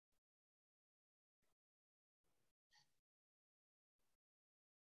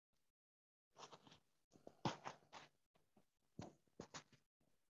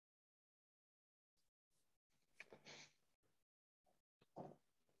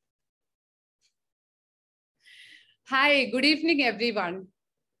Hi, good evening, everyone.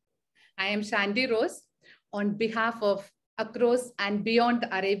 I am Shanty Rose. On behalf of Across and Beyond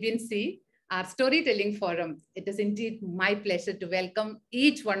the Arabian Sea, our storytelling forum, it is indeed my pleasure to welcome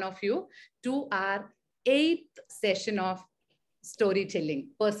each one of you to our 8th session of storytelling,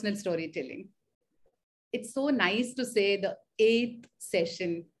 personal storytelling. It's so nice to say the 8th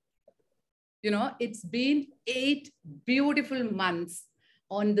session. You know, it's been 8 beautiful months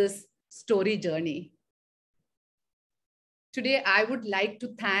on this story journey. Today, I would like to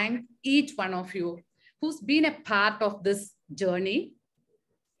thank each one of you who's been a part of this journey,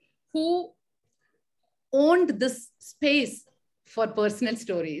 who owned this space for personal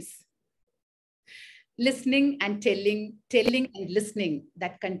stories. Listening and telling and listening,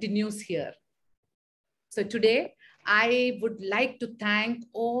 that continues here. So today, I would like to thank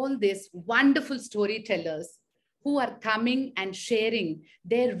all these wonderful storytellers who are coming and sharing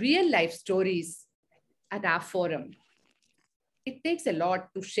their real life stories at our forum. It takes a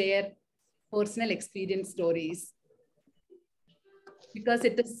lot to share personal experience stories because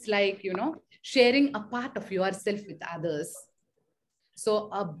it is like, you know, sharing a part of yourself with others. So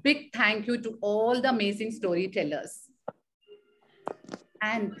a big thank you to all the amazing storytellers.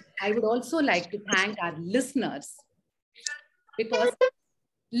 And I would also like to thank our listeners because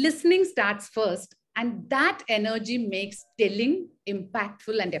listening starts first and that energy makes telling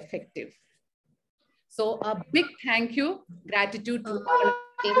impactful and effective. So a big thank you, gratitude to all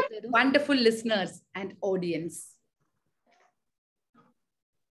wonderful listeners and audience.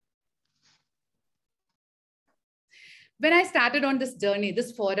 When I started on this journey,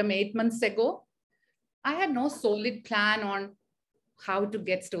 this forum 8 months ago, I had no solid plan on how to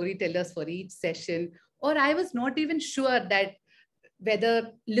get storytellers for each session, or I was not even sure that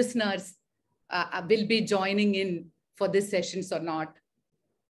whether listeners will be joining in for these sessions or not.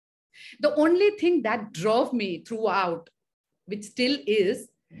 The only thing that drove me throughout, which still is,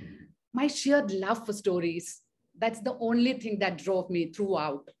 my sheer love for stories. That's the only thing that drove me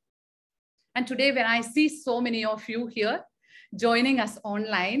throughout. And today, when I see so many of you here joining us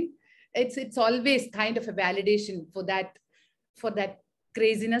online, it's always kind of a validation for that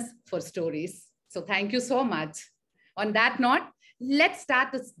craziness for stories. So thank you so much. On that note, let's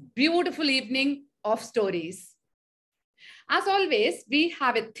start this beautiful evening of stories. As always, we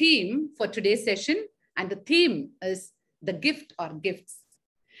have a theme for today's session, and the theme is the gift or gifts.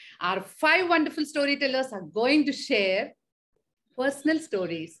 Our 5 wonderful storytellers are going to share personal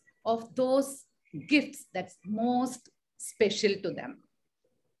stories of those gifts that's most special to them.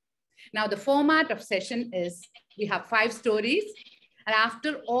 Now, the format of session is we have 5 stories. And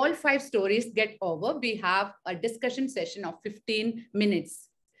after all 5 stories get over, we have a discussion session of 15 minutes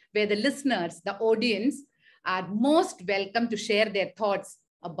where the listeners, the audience, are most welcome to share their thoughts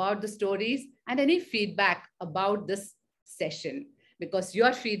about the stories and any feedback about this session, because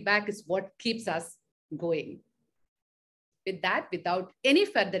your feedback is what keeps us going. With that, without any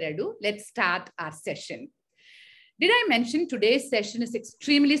further ado, let's start our session. Did I mention today's session is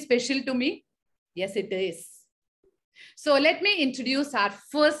extremely special to me? Yes, it is. So let me introduce our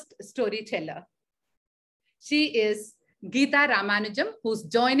first storyteller. She is Geeta Ramanujam, who's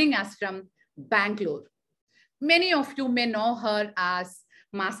joining us from Bangalore. Many of you may know her as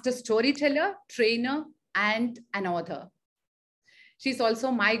master storyteller, trainer, and an author. She's also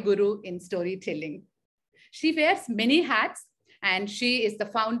my guru in storytelling. She wears many hats, and she is the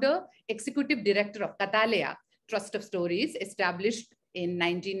founder, executive director of Kathalaya, Trust of Stories, established in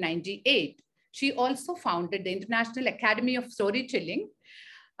 1998. She also founded the International Academy of Storytelling,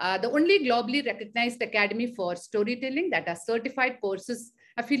 the only globally recognized academy for storytelling that has certified courses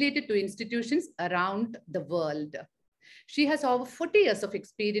affiliated to institutions around the world. She has over 40 years of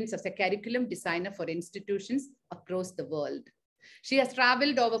experience as a curriculum designer for institutions across the world. She has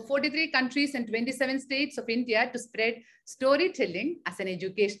traveled over 43 countries and 27 states of India to spread storytelling as an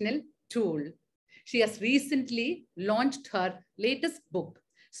educational tool. She has recently launched her latest book,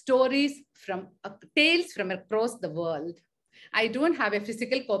 Tales from Across the World. I don't have a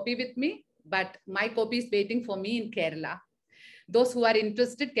physical copy with me, but my copy is waiting for me in Kerala. Those who are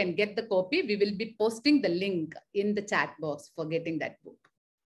interested can get the copy. We will be posting the link in the chat box for getting that book.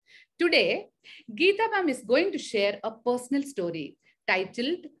 Today, Geeta ma'am is going to share a personal story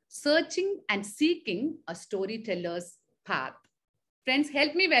titled Searching and Seeking a Storyteller's Path. Friends,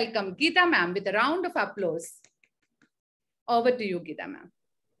 help me welcome Geeta ma'am with a round of applause. Over to you, Geeta ma'am.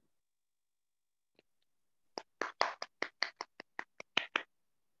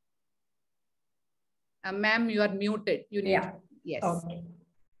 Ma'am, you are muted. You need yes. Okay.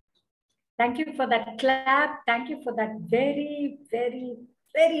 Thank you for that clap. Thank you for that very, very,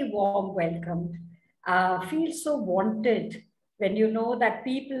 very warm welcome. feel so wanted when you know that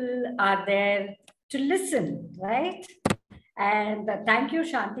people are there to listen, right? And thank you,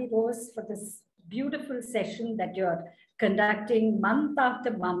 Shanti Rose, for this beautiful session that you're conducting month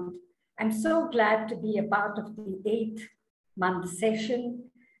after month. I'm so glad to be a part of the 8th month session.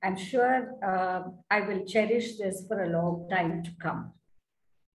 I'm sure I will cherish this for a long time to come.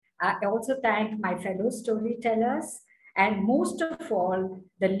 I also thank my fellow storytellers and most of all,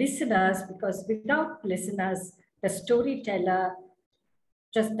 the listeners, because without listeners, the storyteller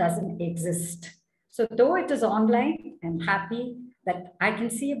just doesn't exist. So though it is online, I'm happy that I can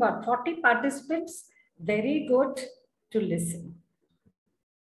see about 40 participants, very good to listen.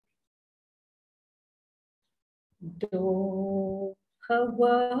 Though her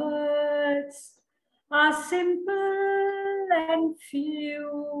words are simple and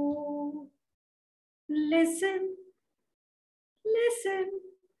few, listen, listen,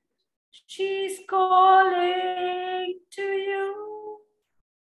 she's calling to you.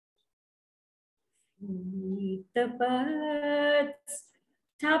 Feed the birds,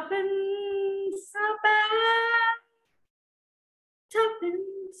 tuppence a bag,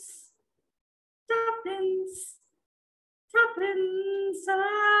 tuppence, tuppence, tuppence a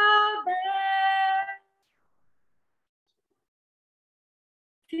bag.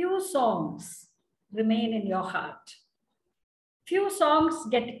 Few songs remain in your heart. Few songs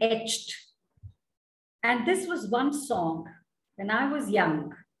get etched. And this was one song when I was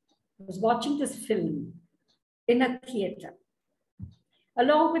young. I was watching this film in a theater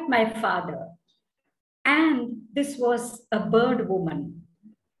along with my father. And this was a bird woman.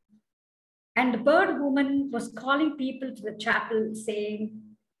 And the bird woman was calling people to the chapel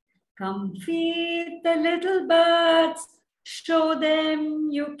saying, "Come feed the little birds, show them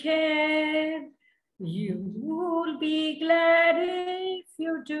you care. You'll be glad if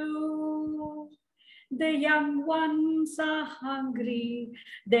you do. The young ones are hungry,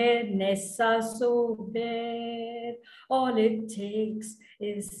 their nests are so bare. All it takes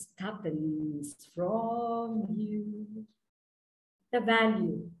is tuppence from you." The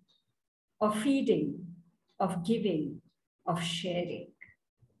value of feeding, of giving, of sharing.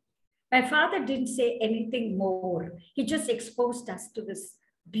 My father didn't say anything more. He just exposed us to this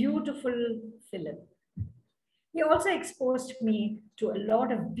beautiful film. He also exposed me to a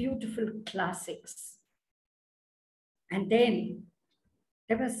lot of beautiful classics. And then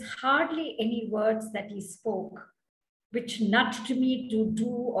there was hardly any words that he spoke which nudged me to do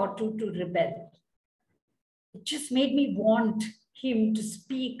or to rebel. It just made me want him to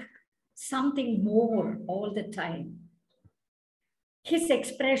speak something more all the time. His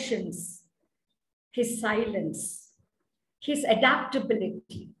expressions, his silence, his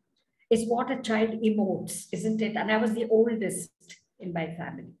adaptability is what a child emotes, isn't it? And I was the oldest in my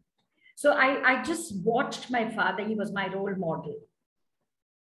family. So I just watched my father. He was my role model.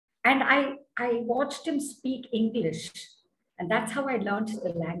 And I watched him speak English. And that's how I learned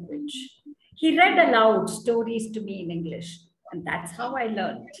the language. He read aloud stories to me in English. And that's how I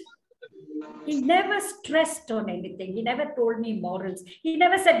learned. He never stressed on anything. He never told me morals. He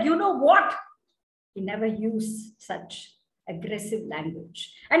never said, "You know what?" He never used such aggressive language.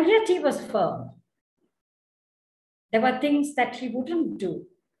 And yet he was firm. There were things that he wouldn't do.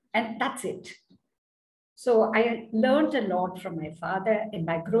 And that's it. So I learned a lot from my father in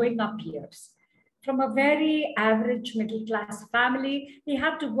my growing up years. From a very average middle class family, he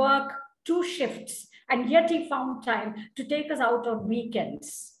had to work 2 shifts, and yet he found time to take us out on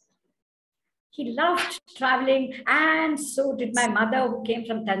weekends. He loved traveling, and so did my mother, who came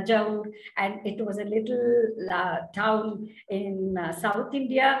from Tanjore, and it was a little town in South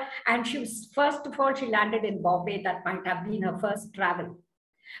India. And she was, first of all, she landed in Bombay. That might have been her first travel.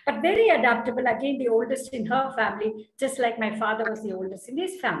 But very adaptable, again, the oldest in her family, just like my father was the oldest in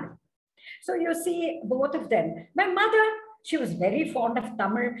his family. So you see both of them. My mother, she was very fond of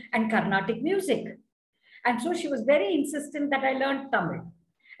Tamil and Carnatic music. And so she was very insistent that I learn Tamil.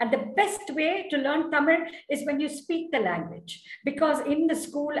 And the best way to learn Tamil is when you speak the language. Because in the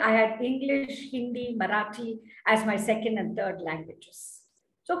school, I had English, Hindi, Marathi as my second and third languages.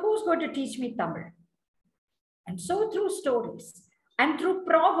 So who's going to teach me Tamil? And so through stories and through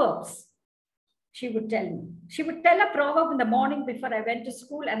proverbs, she would tell me. She would tell a proverb in the morning before I went to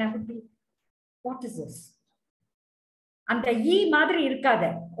school, and I would be, "What is this?" And the E madri irukade,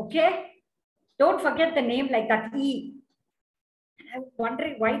 okay? Don't forget the name like that, E. And I was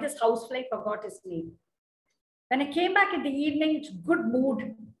wondering why this housefly forgot his name. When I came back in the evening, it's good mood.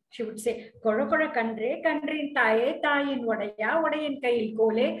 She would say, Kora kora kandre, kandrin taye, tayin vadaya, vadayin kail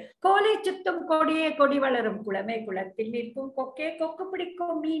kole, kole chittum kodiye, kodi valarum kulame, kulatil nirkum kokke, kokku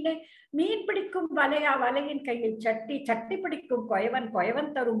pidikkum meene, meen pidikkum valaya, valayin kail chatti, chatti pidikkum koyavan,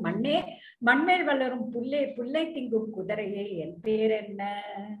 koyavan tarum manne, manmel valarum pulle, pulle tingum kudaraye, en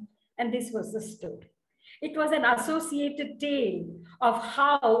perenna. And this was the story. It was an associated tale of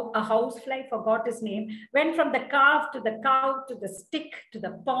how a housefly, forgot his name, went from the calf to the cow, to the stick, to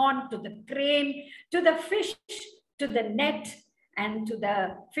the pond, to the crane, to the fish, to the net, and to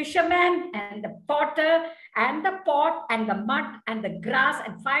the fisherman, and the potter, and the pot, and the mud, and the grass,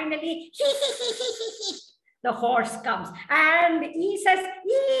 and finally, the horse comes. And he says,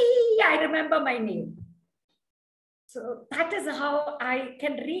 I remember my name. So that is how I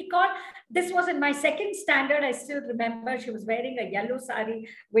can recall. This was in my second standard. I still remember she was wearing a yellow sari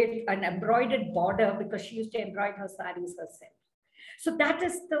with an embroidered border because she used to embroider her saris herself. So that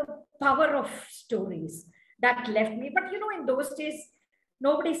is the power of stories that left me. But in those days,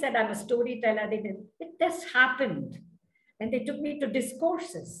 nobody said I'm a storyteller. They didn't. It just happened. And they took me to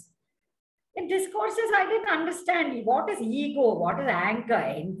discourses. In discourses, I didn't understand what is ego, what is anger,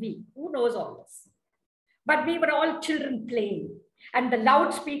 envy. Who knows all this? But we were all children playing, and the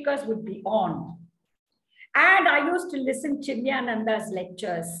loudspeakers would be on. And I used to listen to Chimyananda's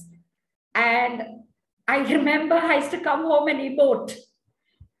lectures. And I remember I used to come home and emote.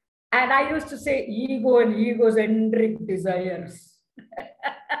 And I used to say, ego and egocentric desires.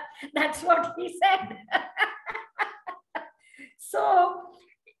 That's what he said. So,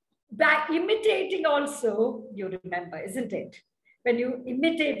 by imitating also, you remember, isn't it? When you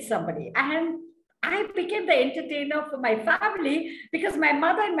imitate somebody. And I became the entertainer for my family because my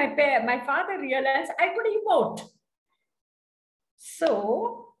mother and my father realized I could emote.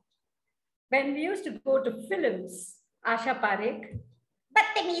 So, when we used to go to films, Asha Parekh,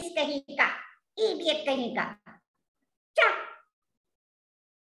 "Badtameez kahin ka, idiot kahin ka, cha."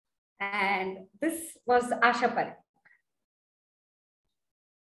 And this was Asha Parekh.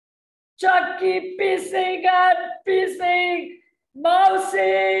 Chucky pissing and pissing.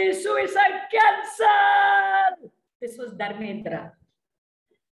 Mousy, suicide, cancer. This was Dharmendra,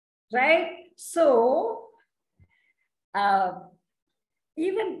 right? So,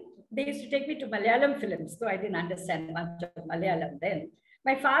 even they used to take me to Malayalam films, though I didn't understand much of Malayalam then.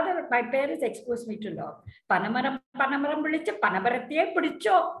 My parents exposed me to law. Panamaram, Panamaram bulichu, Panamarathiye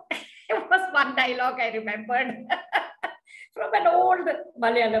pudicho. It was one dialogue I remembered from an old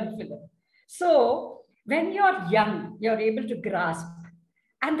Malayalam film. So, when you're young, you're able to grasp.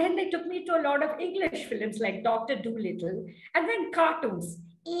 And then they took me to a lot of English films like Dr. Dolittle, and then cartoons.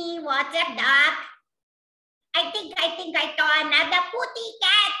 What's up, Doc? I think I saw another putty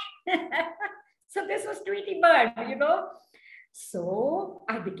cat. So this was Tweety Bird, So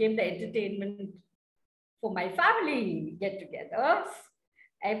I became the entertainment for my family get-togethers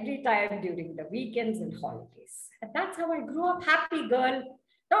every time during the weekends and holidays. And that's how I grew up, happy girl.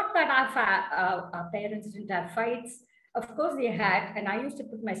 Not that our parents didn't have fights. Of course they had. And I used to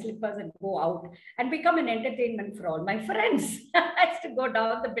put my slippers and go out and become an entertainment for all my friends. I used to go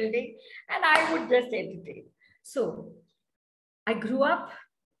down the building and I would just entertain. So I grew up,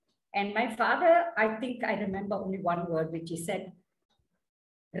 and my father, I think I remember only one word, which he said,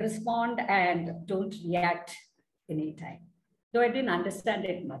 respond and don't react anytime. Though I didn't understand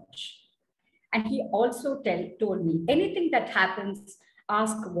it much. And he also told me, anything that happens,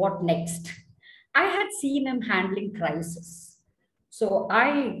 ask what next. I had seen him handling crisis. So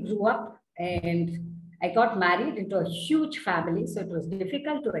I grew up and I got married into a huge family. So it was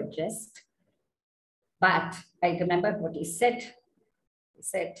difficult to adjust. But I remember what he said. He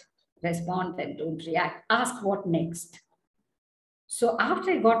said, respond and don't react. Ask what next. So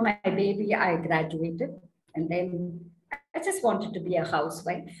after I got my baby, I graduated. And then I just wanted to be a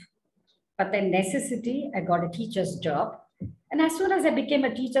housewife. But then necessity, I got a teacher's job. And as soon as I became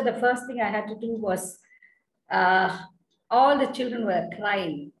a teacher, the first thing I had to do was, all the children were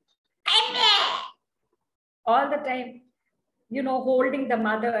crying. All the time, holding the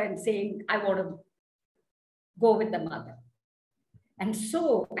mother and saying, I want to go with the mother. And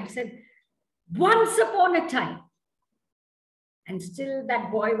so I said, once upon a time, and still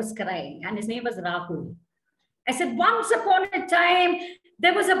that boy was crying, and his name was Rahul. I said, once upon a time,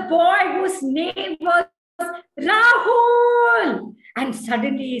 there was a boy whose name was Rahul. And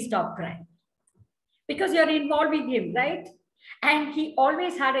suddenly he stopped crying. Because you're involving him, right? And he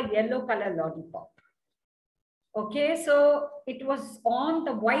always had a yellow color lollipop. Okay, so it was on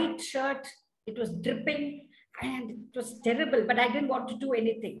the white shirt. It was dripping and it was terrible, but I didn't want to do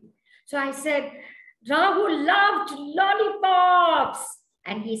anything. So I said, Rahul loved lollipops.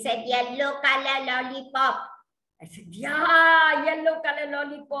 And he said, yellow color lollipop. I said, yeah, yellow color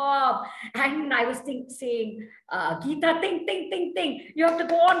lollipop. And I was saying, Geeta, think. You have to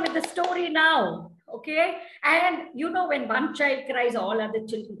go on with the story now. Okay. And you know, when one child cries, all other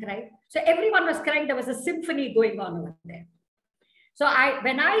children cry. So everyone was crying. There was a symphony going on over there. So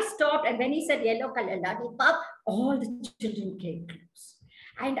when I stopped and when he said yellow color lollipop, all the children came close.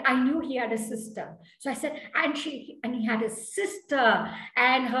 And I knew he had a sister. So I said, and he had a sister,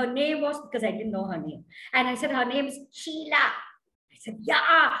 and her name was, because I didn't know her name. And I said, her name is Sheila. I said,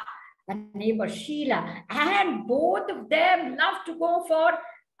 yeah, her name was Sheila. And both of them love to go for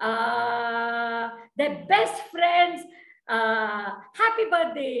their best friends. Happy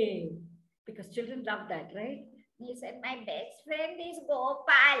birthday. Because children love that, right? He said, my best friend is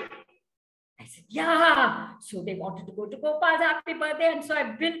Gopal. I said, yeah. So they wanted to go to Gopal's happy birthday. And so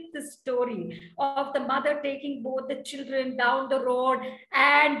I built this story of the mother taking both the children down the road,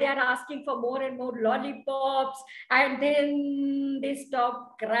 and they're asking for more and more lollipops. And then they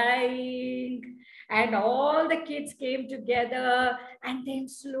stopped crying. And all the kids came together and then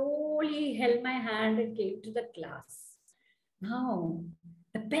slowly held my hand and came to the class. Now,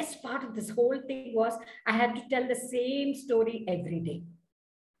 the best part of this whole thing was I had to tell the same story every day.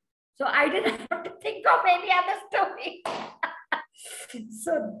 So I didn't have to think of any other story.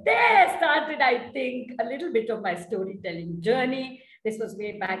 So there started, I think, a little bit of my storytelling journey. This was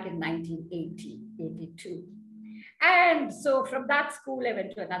way back in 1982. And so from that school, I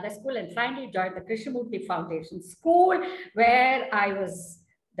went to another school and finally joined the Krishnamurti Foundation School, where I was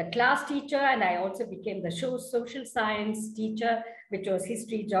the class teacher, and I also became the social science teacher, which was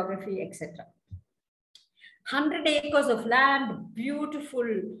history, geography, etc. 100 acres of land, beautiful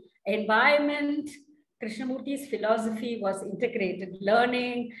environment. Krishnamurti's philosophy was integrated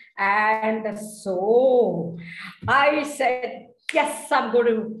learning. And so I said, yes, I'm going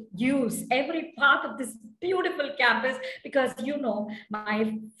to use every part of this beautiful campus because, you know,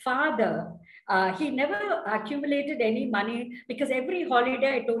 my father, he never accumulated any money because every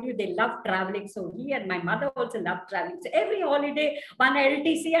holiday, I told you, they love traveling. So he and my mother also loved traveling. So every holiday, one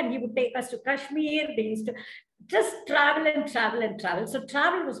LTC, and he would take us to Kashmir. They used to just travel and travel and travel. So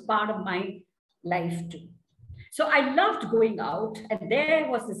travel was part of my life too. So I loved going out, and there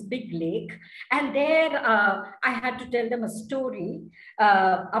was this big lake, and there I had to tell them a story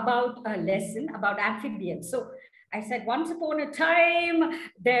about a lesson about amphibians. So I said, once upon a time,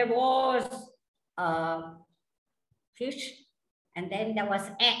 there was fish, and then there was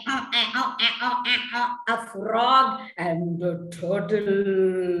a frog and a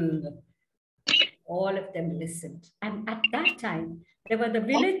turtle. All of them listened. And at that time, there were the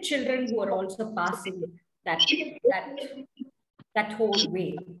village children who were also passing that whole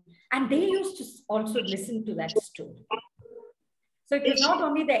way. And they used to also listen to that story. So it was not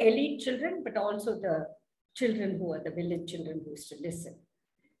only the elite children, but also the children who were the village children who used to listen.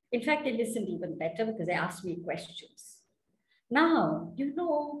 In fact, they listened even better because they asked me questions. Now, you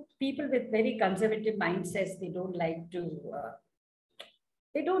know, people with very conservative mindsets, they don't like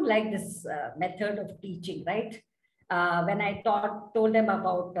this method of teaching, right? When I told them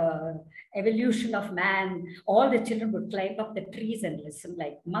about evolution of man, all the children would climb up the trees and listen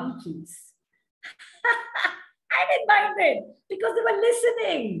like monkeys. I didn't mind it because they were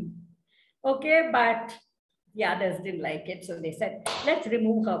listening. Okay, but the others didn't like it. So they said, let's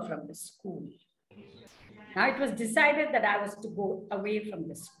remove her from the school. Now it was decided that I was to go away from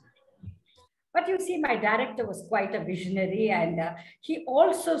the school. But you see, my director was quite a visionary, and he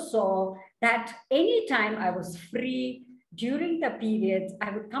also saw that anytime I was free during the periods,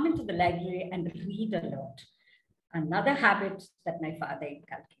 I would come into the library and read a lot. Another habit that my father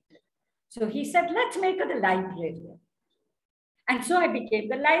inculcated. So he said, let's make her the librarian. And so I became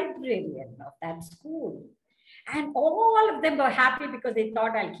the librarian of that school. And all of them were happy because they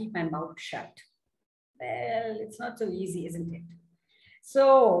thought I'll keep my mouth shut. Well, it's not so easy, isn't it?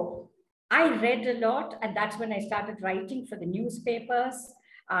 So I read a lot, and that's when I started writing for the newspapers.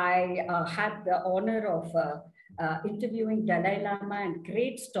 I had the honor of interviewing Dalai Lama and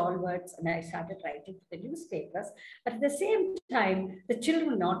great stalwarts, and I started writing for the newspapers. But at the same time, the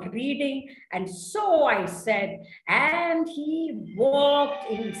children were not reading, and so I said, and he walked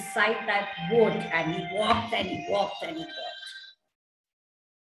inside that wood, and he walked and he walked and he walked.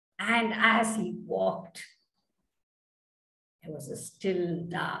 And as he walked, there was a still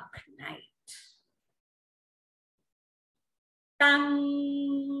dark night.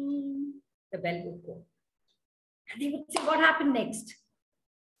 Tang! The bell would go. And they would say, what happened next?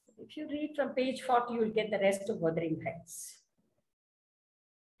 If you read from page 40, you'll get the rest of Wuthering Heights.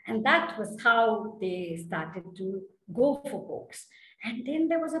 And that was how they started to go for books. And then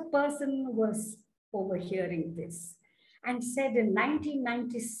there was a person who was overhearing this and said in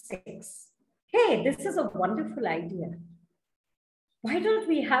 1996, hey, this is a wonderful idea. Why don't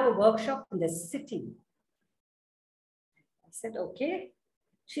we have a workshop in the city? I said, okay.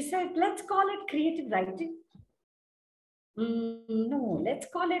 She said, let's call it creative writing. No, let's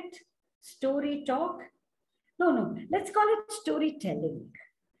call it story talk. No, let's call it storytelling.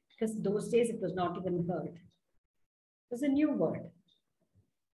 Because those days it was not even heard. It was a new word.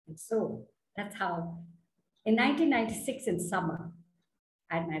 And so that's how, in 1996 in summer,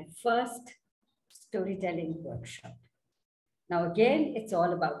 I had my first storytelling workshop. Now again, it's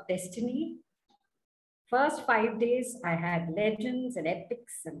all about destiny. First 5 days, I had legends and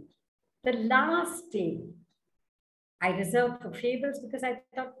epics. And the last day, I reserved for fables because I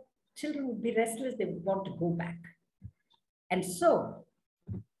thought children would be restless. They would want to go back. And so,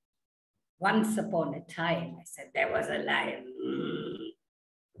 once upon a time, I said, there was a lion.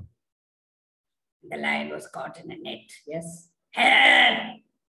 The lion was caught in a net. Yes. Help!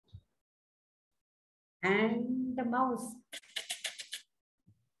 And the mouse.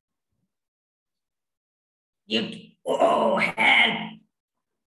 Oh, help!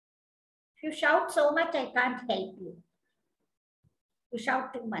 If you shout so much, I can't help you. You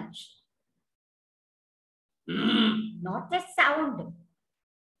shout too much. Not a sound.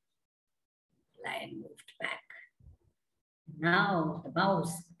 Lion moved back. Now the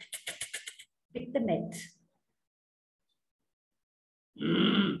mouse picked the net.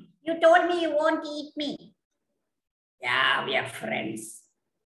 You told me you won't eat me. Yeah, we are friends.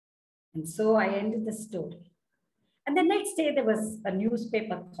 And so I ended the story. And the next day there was a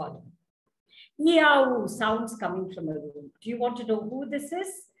newspaper column. Meow, sounds coming from a room. Do you want to know who this is?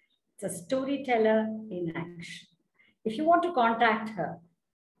 It's a storyteller in action. If you want to contact her,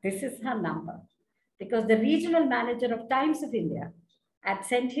 this is her number. Because the regional manager of Times of India had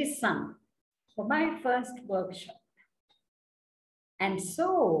sent his son for my first workshop. And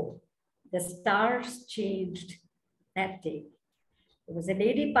so the stars changed that day. There was a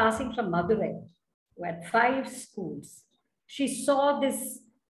lady passing from Madurai who had 5 schools. She saw this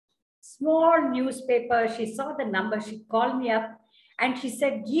small newspaper. She saw the number. She called me up and she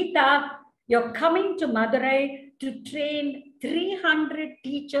said, Geeta, you're coming to Madurai to train 300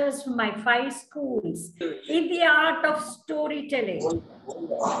 teachers from my 5 schools in the art of storytelling.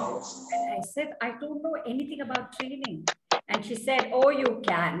 And I said, I don't know anything about training. And she said, oh, you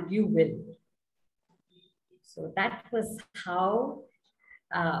can, you will. So that was how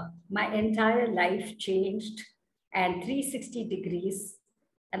my entire life changed and 360 degrees.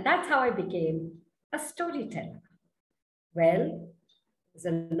 And that's how I became a storyteller. Well, there's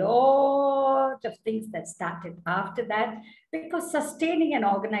a lot of things that started after that because sustaining an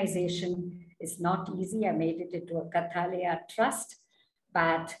organization is not easy. I made it into a Kathalaya trust,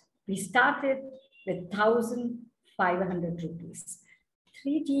 but we started with 1,500 rupees.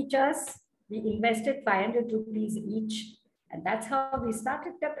 3 teachers, we invested 500 rupees each, and that's how we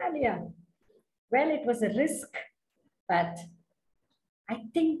started Kathalaya. Well, it was a risk, but I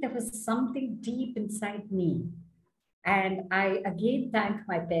think there was something deep inside me. And I again thank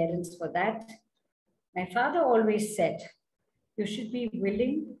my parents for that. My father always said, you should be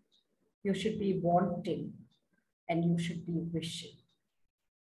willing, you should be wanting, and you should be wishing.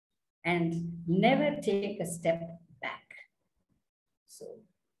 And never take a step back. So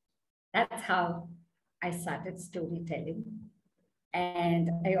that's how I started storytelling. And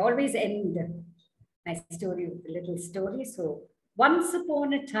I always end my story with a little story. So once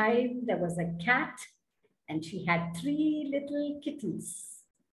upon a time, there was a cat and she had 3 little kittens.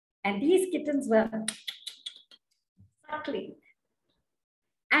 And these kittens were suckling.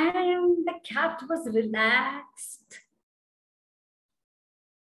 And the cat was relaxed.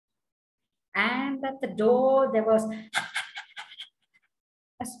 And at the door, there was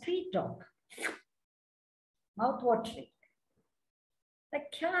a street dog, mouth-watering. The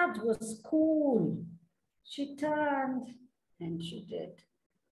cat was cool. She turned and she did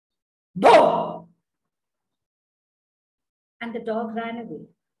boom! And the dog ran away.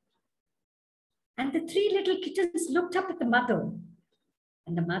 And the 3 little kittens looked up at the mother.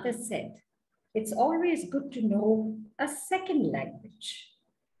 And the mother said, it's always good to know a second language.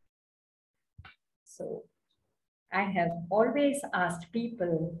 So I have always asked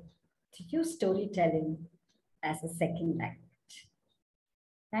people to use storytelling as a second language.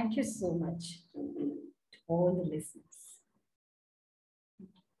 Thank you so much to all the listeners.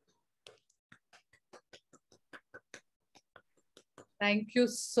 Thank you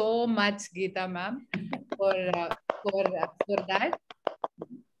so much, Geeta ma'am, for that.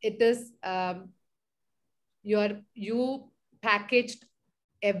 It is you packaged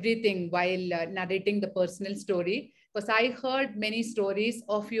everything while narrating the personal story, because I heard many stories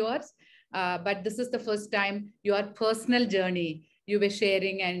of yours, but this is the first time your personal journey you were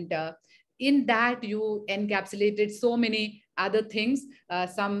sharing, and in that you encapsulated so many other things,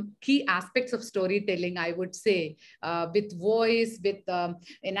 some key aspects of storytelling, I would say, with voice, with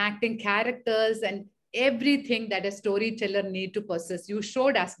enacting characters, and everything that a storyteller need to possess. You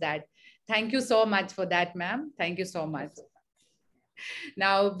showed us that. Thank you so much for that, ma'am. Thank you so much.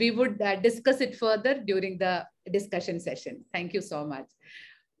 Now, we would discuss it further during the discussion session. Thank you so much.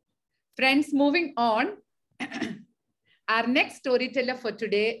 Friends, moving on. Our next storyteller for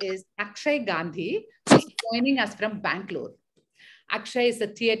today is Akshay Gandhi, who's joining us from Bangalore. Akshay is a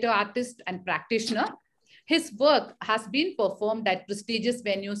theater artist and practitioner. His work has been performed at prestigious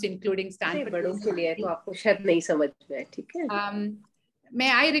venues, including Stanford.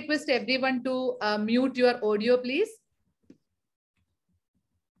 May I request everyone to mute your audio, please?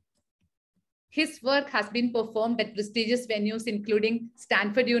 His work has been performed at prestigious venues, including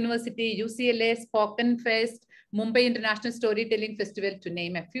Stanford University, UCLA, Spoken Fest, Mumbai International Storytelling Festival, to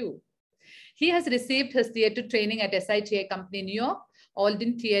name a few. He has received his theater training at SITA Company, New York,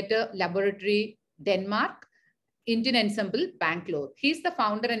 Alden Theater Laboratory, Denmark, Indian Ensemble, Bangalore. He's the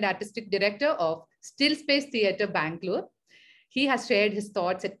founder and artistic director of Still Space Theater, Bangalore. He has shared his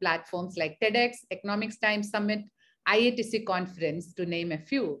thoughts at platforms like TEDx, Economics Times Summit, IATC Conference, to name a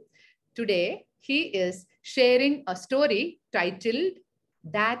few. Today, he is sharing a story titled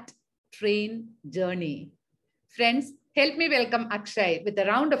That Train Journey. Friends, help me welcome Akshay with a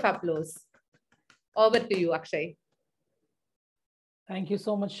round of applause. Over to you, Akshay. Thank you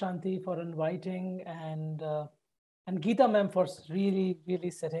so much, Shanti, for inviting, and Geeta ma'am for really, really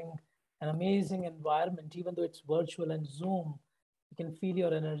setting an amazing environment. Even though it's virtual and Zoom, you can feel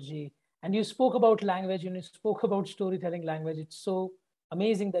your energy. And you spoke about language, and you spoke about storytelling language. It's so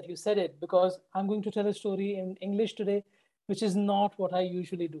amazing that you said it, because I'm going to tell a story in English today, which is not what I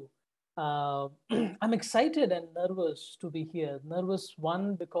usually do. I'm excited and nervous to be here. Nervous,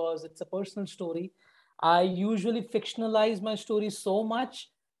 one, because it's a personal story. I usually fictionalize my story so much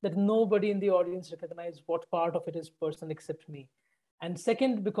that nobody in the audience recognizes what part of it is personal except me. And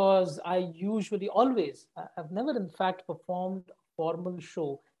second, because I usually I've never in fact performed a formal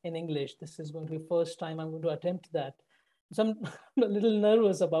show in English. This is going to be the first time I'm going to attempt that. So I'm a little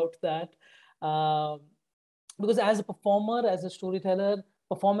nervous about that, because as a performer, as a storyteller,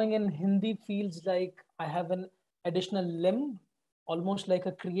 performing in Hindi feels like I have an additional limb, almost like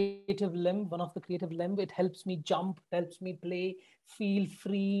a creative limb, one of the creative limb. It helps me jump, helps me play, feel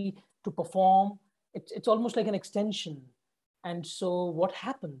free to perform. It's almost like an extension. And so what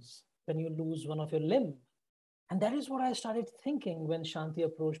happens when you lose one of your limb? And that is what I started thinking when Shanti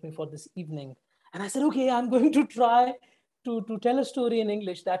approached me for this evening. And I said, okay, I'm going to try to tell a story in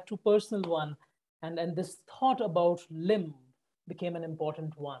English, that too personal one. And this thought about limb became an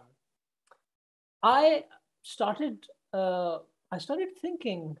important one. I started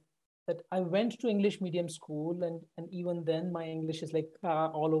thinking that I went to English medium school, and even then my English is like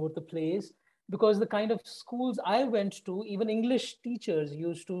all over the place, because the kind of schools I went to, even English teachers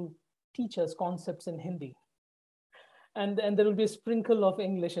used to teach us concepts in Hindi. And there will be a sprinkle of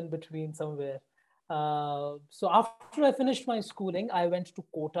English in between somewhere. So after I finished my schooling, I went to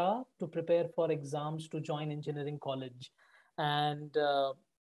Kota to prepare for exams to join engineering college. And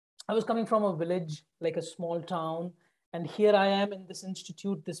I was coming from a village, like a small town. And here I am in this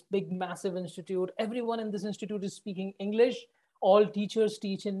institute, this big, massive institute. Everyone in this institute is speaking English. All teachers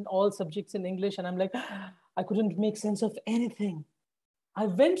teach in all subjects in English. And I'm like, I couldn't make sense of anything. I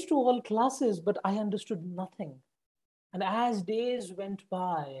went to all classes, but I understood nothing. And as days went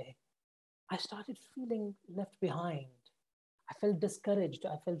by, I started feeling left behind. I felt discouraged.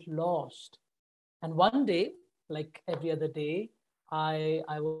 I felt lost. And one day, like every other day, I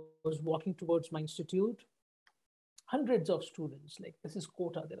was walking towards my institute. Hundreds of students, like this is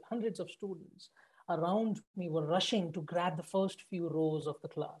Kota, there are hundreds of students around me were rushing to grab the first few rows of the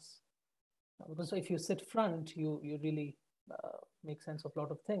class. Because if you sit front, you really make sense of a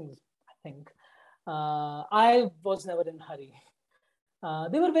lot of things, I think. I was never in a hurry.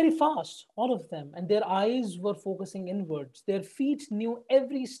 They were very fast, all of them, and their eyes were focusing inwards. Their feet knew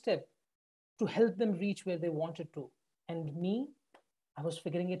every step to help them reach where they wanted to. And me, I was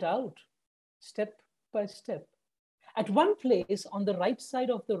figuring it out, step by step. At one place on the right side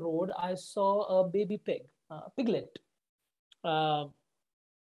of the road, I saw a baby pig, piglet,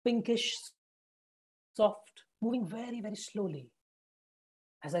 pinkish, soft, moving very, very slowly.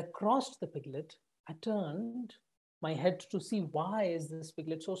 As I crossed the piglet, I turned my head to see why is this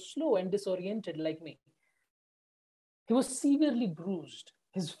piglet so slow and disoriented like me. He was severely bruised.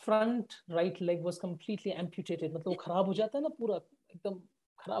 His front right leg was completely amputated. मतलब वो खराब हो जाता है ना पूरा एकदम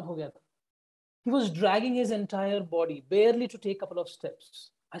खराब हो गया था. He was dragging his entire body, barely to take a couple of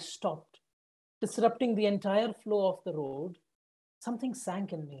steps. I stopped, disrupting the entire flow of the road. Something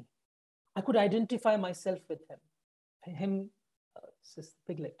sank in me. I could identify myself with him. This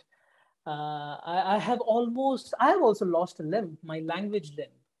piglet. I have also lost a limb, my language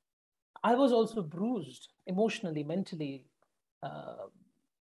limb. I was also bruised emotionally, mentally, uh,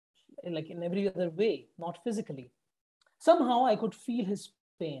 like in every other way, not physically. Somehow I could feel his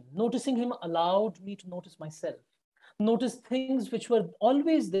pain. Noticing him allowed me to notice myself, notice things which were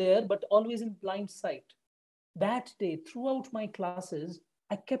always there, but always in blind sight. That day, throughout my classes,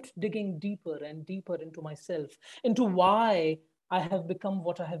 I kept digging deeper and deeper into myself, into why I have become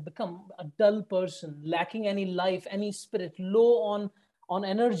what I have become, a dull person, lacking any life, any spirit, low on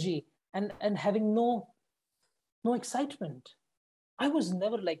energy, and having no excitement. I was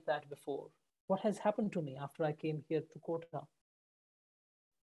never like that before. What has happened to me after I came here to Kota?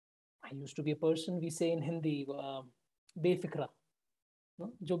 I used to be a person, we say in Hindi, befikra,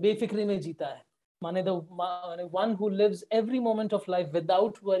 no? जो बेफिक्री में जीता है. माने the one who lives every moment of life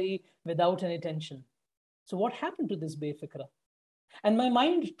without worry, without any tension. So what happened to this befikra? And my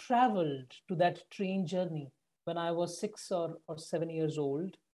mind traveled to that train journey when I was 6 or 7 years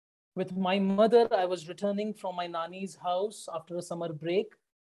old. With my mother, I was returning from my nani's house after a summer break.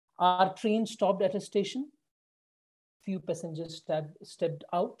 Our train stopped at a station. Few passengers stepped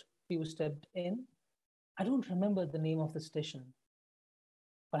out, few stepped in. I don't remember the name of the station.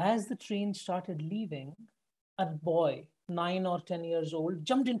 But as the train started leaving, a boy, 9 or 10 years old,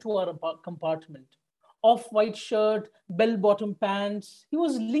 jumped into our compartment. Off-white shirt, bell-bottom pants. He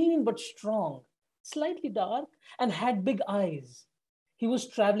was lean but strong, slightly dark, and had big eyes. He was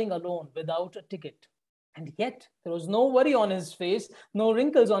traveling alone without a ticket. And yet, there was no worry on his face, no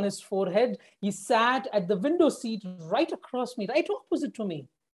wrinkles on his forehead. He sat at the window seat right across me, right opposite to me.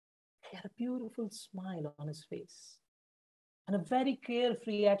 He had a beautiful smile on his face and a very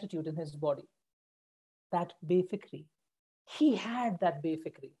carefree attitude in his body. That befikri. He had that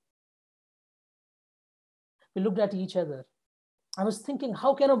befikri. We looked at each other. I was thinking,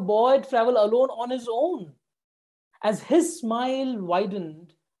 how can a boy travel alone on his own? As his smile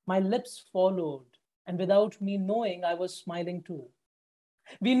widened, my lips followed. And without me knowing, I was smiling too.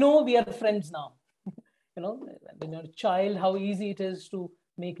 We know we are friends now. When you're a child, how easy it is to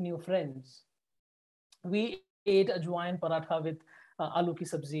make new friends. We ate ajwain paratha with aloo ki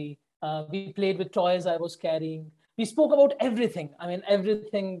sabzi. We played with toys I was carrying. We spoke about everything. I mean,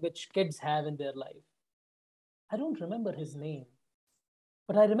 everything which kids have in their life. I don't remember his name,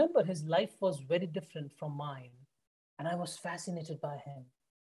 but I remember his life was very different from mine, and I was fascinated by him.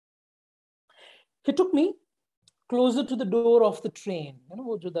 He took me closer to the door of the train.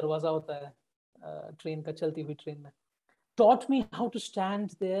 वो जो दरवाजा होता है train का चलती हुई train में. Taught me how to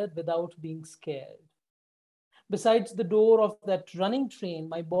stand there without being scared. Besides the door of that running train,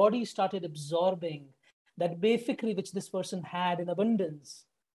 my body started absorbing that befikri which this person had in abundance.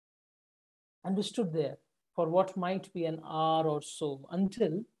 And we stood there for what might be an hour or so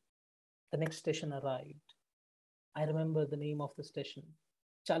until the next station arrived. I remember the name of the station,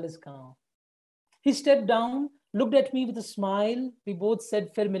 Chalisgaon. He stepped down, looked at me with a smile. We both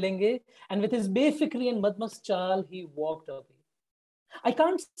said, Fir milenge. And with his befikri and madmas chal, he walked away. I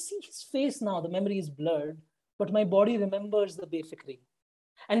can't see his face now. The memory is blurred, but my body remembers the befikri.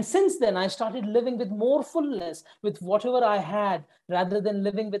 And since then, I started living with more fullness with whatever I had rather than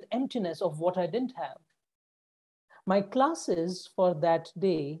living with emptiness of what I didn't have. My classes for that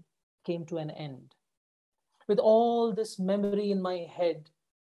day came to an end. With all this memory in my head,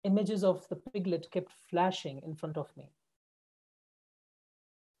 images of the piglet kept flashing in front of me.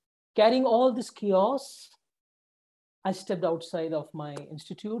 Carrying all this chaos, I stepped outside of my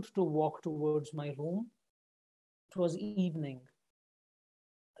institute to walk towards my room. It was evening.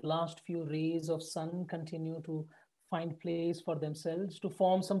 The last few rays of sun continue to find place for themselves, to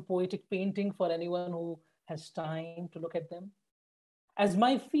form some poetic painting for anyone who has time to look at them. As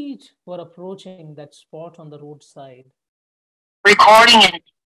my feet were approaching that spot on the roadside, recording it.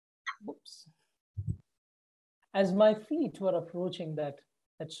 Whoops. As my feet were approaching that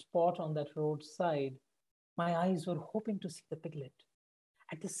spot on that roadside, my eyes were hoping to see the piglet.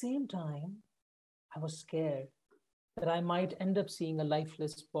 At the same time, I was scared that I might end up seeing a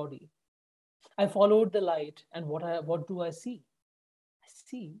lifeless body. I followed the light, and what do I see? I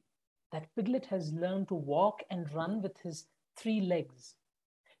see that piglet has learned to walk and run with his 3 legs.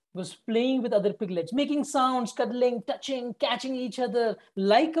 He was playing with other piglets, making sounds, cuddling, touching, catching each other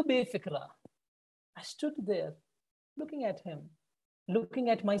like a befikra. I stood there, looking at him, looking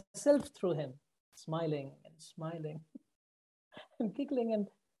at myself through him, smiling and smiling and giggling and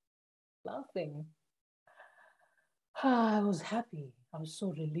laughing. I was happy. I was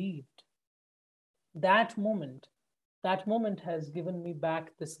so relieved. That moment, that moment has given me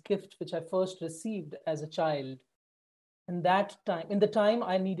back this gift which I first received as a child. And that time, in the time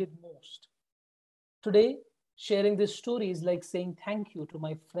I needed most. Today, sharing this story is like saying thank you to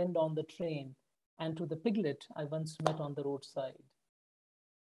my friend on the train and to the piglet I once met on the roadside.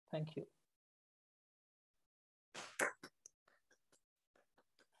 Thank you.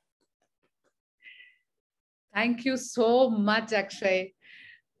 Thank you so much, Akshay.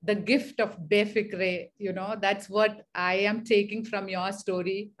 The gift of befikre, that's what I am taking from your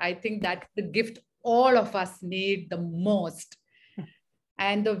story. I think that's the gift all of us need the most.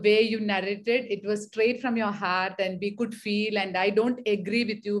 And the way you narrated, it was straight from your heart, and we could feel. And I don't agree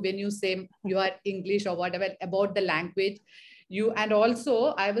with you when you say you are English or whatever about the language. And also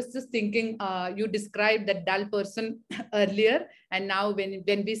I was just thinking, you described that dull person earlier, and now when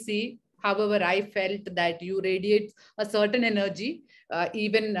we see, however, I felt that you radiate a certain energy,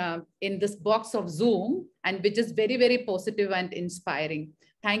 even in this box of Zoom, and which is very, very positive and inspiring.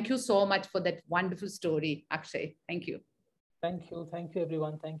 Thank you so much for that wonderful story, Akshay. Thank you. Thank you. Thank you,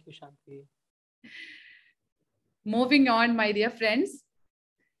 everyone. Thank you, Shanti. Moving on, my dear friends.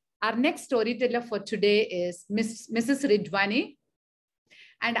 Our next storyteller for today is Mrs. Ridwani.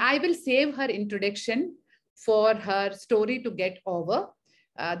 And I will save her introduction for her story to get over.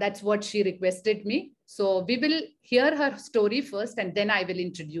 That's what she requested me. So we will hear her story first, and then I will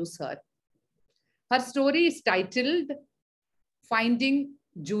introduce her. Her story is titled Finding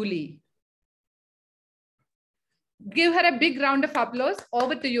Julie. Give her a big round of applause.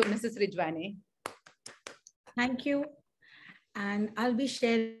 Over to you, Mrs. Ridwani. Thank you. And I'll be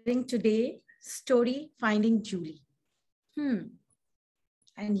sharing today story Finding Julie.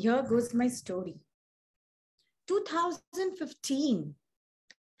 And here goes my story. 2015.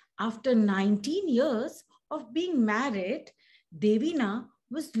 After 19 years of being married, Devina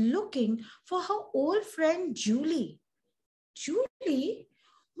was looking for her old friend Julie. Julie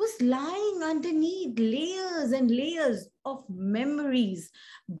was lying underneath layers and layers of memories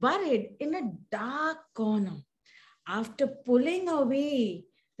buried in a dark corner. After pulling away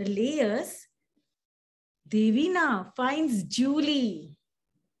the layers, Devina finds Julie.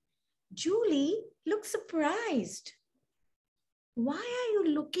 Julie looks surprised. Why are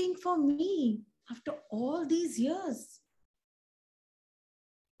you looking for me after all these years?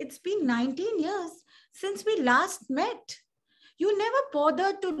 It's been 19 years since we last met. You never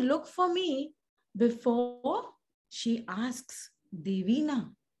bothered to look for me before, she asks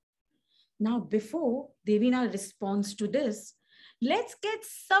Devina. Now, before Devina responds to this, let's get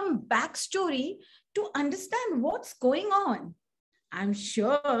some backstory to understand what's going on. I'm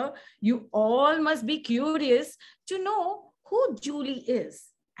sure you all must be curious to know who Julie is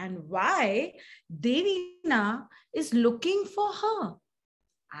and why Devina is looking for her.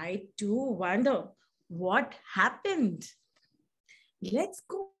 I too wonder what happened. Let's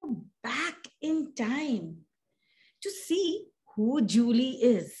go back in time to see who Julie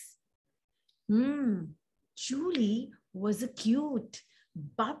is. Julie was a cute,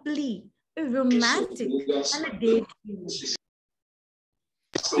 bubbly, romantic, and a daydreamer.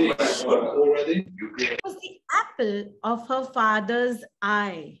 She was the apple of her father's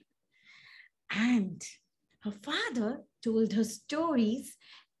eye. And her father told her stories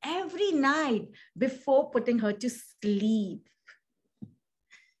every night before putting her to sleep.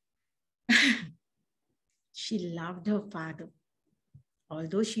 She loved her father.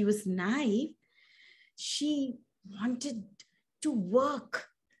 Although she was naive, she wanted to work,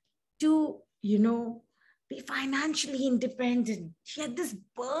 to, be financially independent. She had this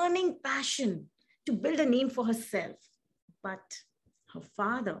burning passion to build a name for herself. But her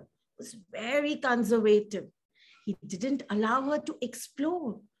father was very conservative. He didn't allow her to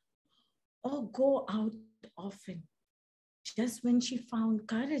explore or go out often. Just when she found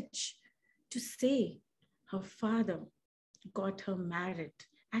courage to say, her father got her married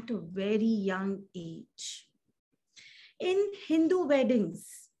at a very young age. In Hindu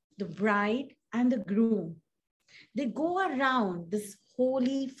weddings, the bride and the groom, they go around this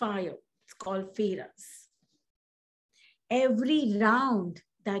holy fire. It's called Feras. Every round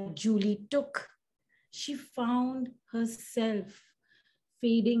that Julie took, she found herself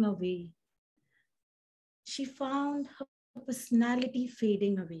fading away. She found her personality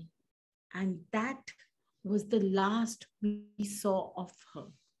fading away. And that was the last we saw of her.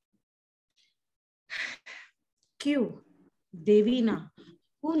 Cue Devina,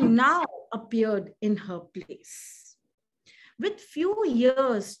 who now appeared in her place. with few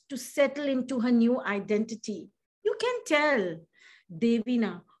years to settle into her new identity. You can tell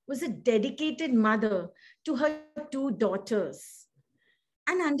Devina was a dedicated mother to her two daughters,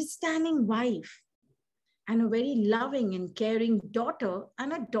 an understanding wife, and a very loving and caring daughter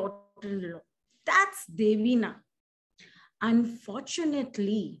and a daughter-in-law. That's Devina.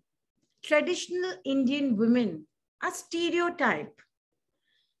 Unfortunately, traditional Indian women are stereotyped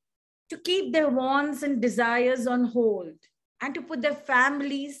to keep their wants and desires on hold and to put their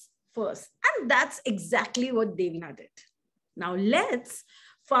families first. And that's exactly what Devina did. Now let's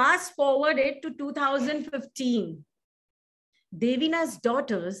fast forward it to 2015. Devina's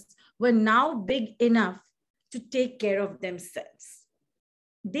daughters were now big enough to take care of themselves.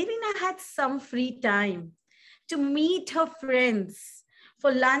 Devina had some free time to meet her friends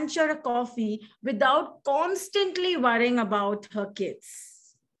for lunch or a coffee without constantly worrying about her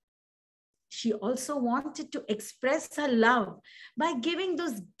kids. She also wanted to express her love by giving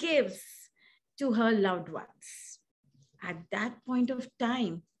those gifts to her loved ones. At that point of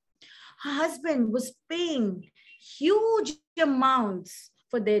time, her husband was paying huge amounts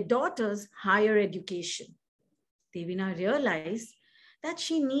for their daughter's higher education. Devina realized that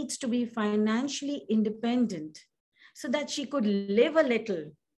she needs to be financially independent so that she could live a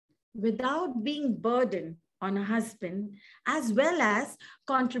little without being burdened on her husband, as well as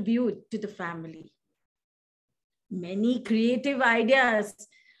contribute to the family. Many creative ideas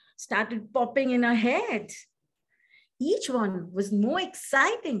started popping in her head. Each one was more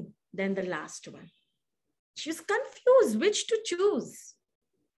exciting than the last one. She was confused which to choose,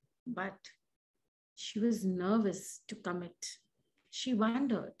 but she was nervous to commit. She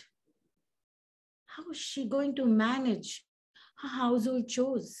wondered, how is she going to manage her household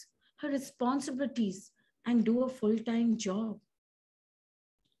chores, her responsibilities, and do a full-time job?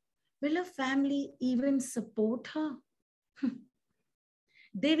 Will her family even support her?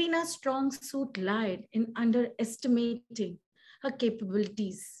 Devina's strong suit lied in underestimating her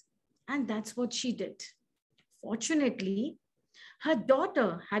capabilities, and that's what she did. Fortunately, her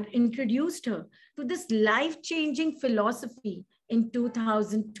daughter had introduced her to this life-changing philosophy in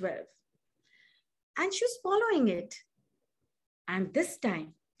 2012, and she was following it. And this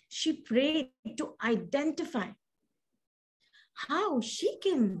time, she prayed to identify how she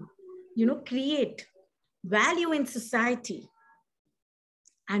can, create value in society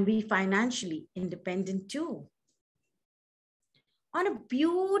and be financially independent too. On a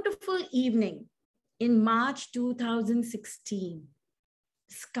beautiful evening in March 2016,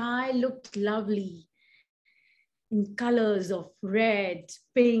 the sky looked lovely in colors of red,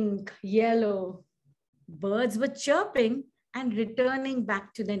 pink, yellow. Birds were chirping and returning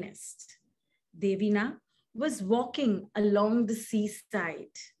back to the nest. Devina was walking along the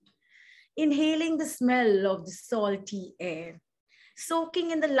seaside, inhaling the smell of the salty air,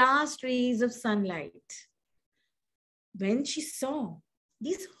 soaking in the last rays of sunlight, when she saw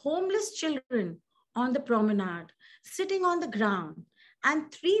these homeless children on the promenade, sitting on the ground,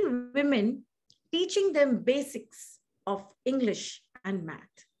 and three women teaching them basics of English and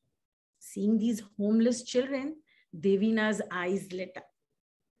math. Seeing these homeless children, Devina's eyes lit up.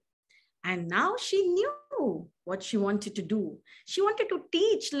 And now she knew what she wanted to do. She wanted to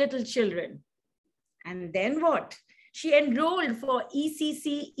teach little children. And then what? She enrolled for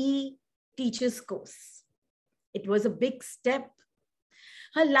ECCE teacher's course. It was a big step.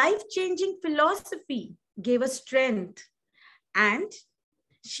 Her life-changing philosophy gave her strength, and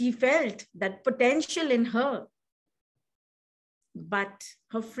she felt that potential in her. But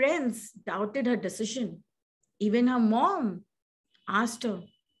her friends doubted her decision. Even her mom asked her,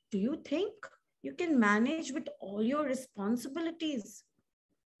 do you think you can manage with all your responsibilities?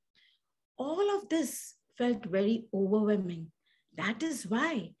 All of this felt very overwhelming. That is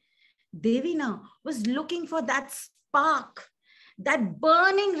why Devina was looking for that spark, that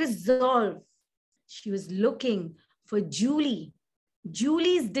burning resolve. She was looking for Julie's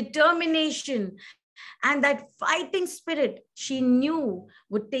determination, and that fighting spirit she knew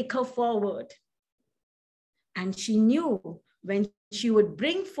would take her forward. And she knew when she would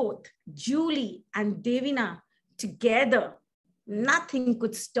bring forth Julie and Devina together, nothing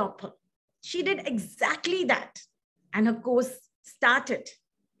could stop her. She did exactly that, and her course started.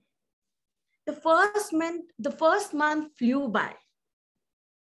 The first month flew by.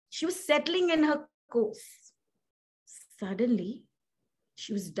 She was settling in her course. Suddenly,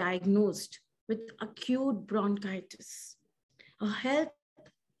 she was diagnosed with acute bronchitis. Her health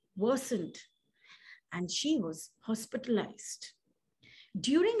worsened, and she was hospitalized.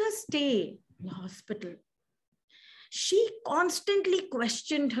 During her stay in the hospital, she constantly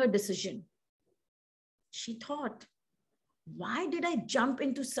questioned her decision. She thought, why did I jump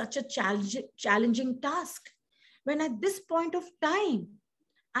into such a challenging task when at this point of time,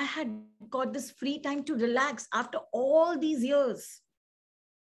 I had got this free time to relax after all these years?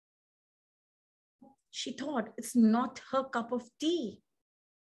 She thought it's not her cup of tea.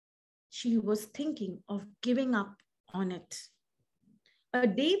 She was thinking of giving up on it. A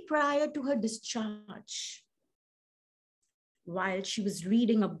day prior to her discharge, while she was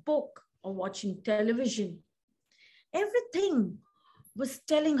reading a book or watching television, everything was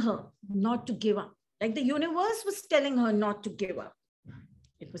telling her not to give up. Like the universe was telling her not to give up.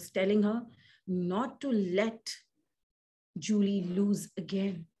 It was telling her not to let Julie lose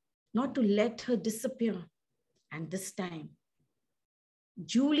again, not to let her disappear. And this time,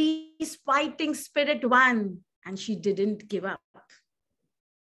 Julie's fighting spirit won, and she didn't give up.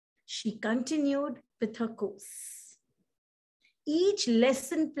 She continued with her course. Each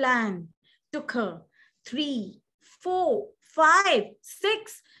lesson plan took her 3, 4, 5,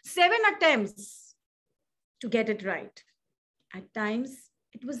 6, 7 attempts to get it right. At times,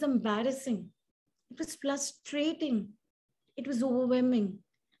 it was embarrassing. It was frustrating. It was overwhelming.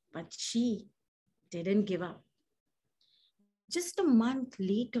 But she didn't give up. Just a month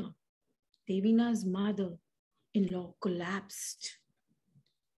later, Devina's mother-in-law collapsed.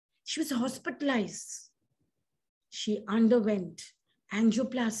 She was hospitalized. She underwent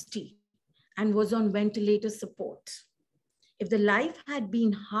angioplasty and was on ventilator support. If the life had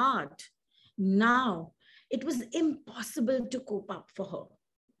been hard, now it was impossible to cope up for her.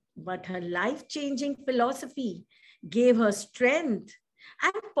 But her life-changing philosophy gave her strength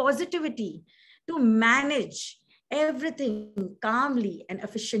and positivity to manage everything calmly and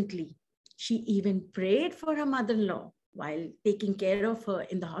efficiently. She even prayed for her mother-in-law while taking care of her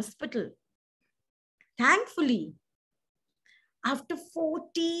in the hospital. Thankfully, after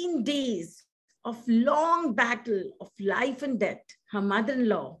 14 days of long battle of life and death, her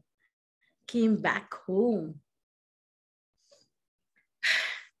mother-in-law came back home.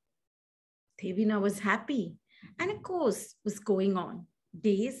 Devina was happy, and a course was going on.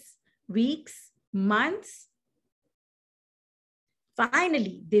 Days, weeks, months.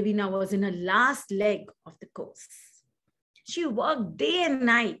 Finally, Devina was in her last leg of the course. She worked day and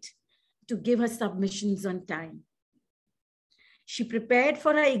night to give her submissions on time. She prepared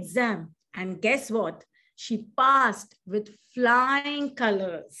for her exam, and guess what? She passed with flying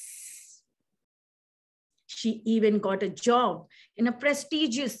colors. She even got a job in a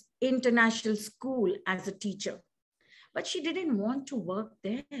prestigious international school as a teacher, but she didn't want to work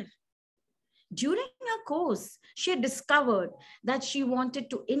there. During her course, she had discovered that she wanted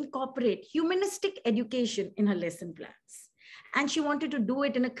to incorporate humanistic education in her lesson plans, and she wanted to do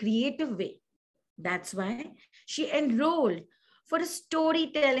it in a creative way. That's why she enrolled for a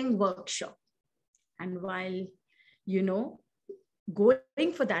storytelling workshop. And while,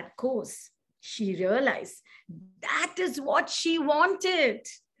 going for that course, she realized that is what she wanted.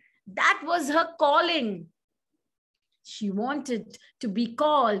 That was her calling. She wanted to be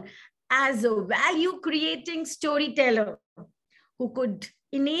called as a value-creating storyteller who could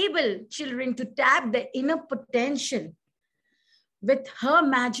enable children to tap their inner potential with her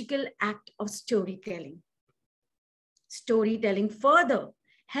magical act of storytelling. Storytelling further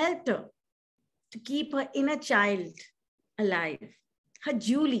helped her to keep her inner child alive, her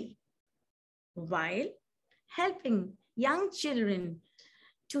Julie, while helping young children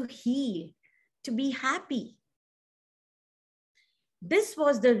to heal, to be happy. This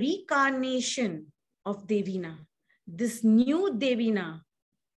was the reincarnation of Devina. This new Devina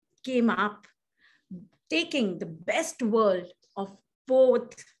came up, taking the best world of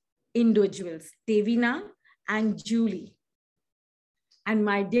both individuals, Devina and Julie. And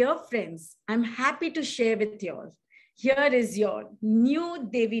my dear friends, I'm happy to share with you all. Here is your new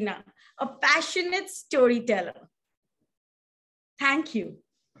Devina, a passionate storyteller. Thank you.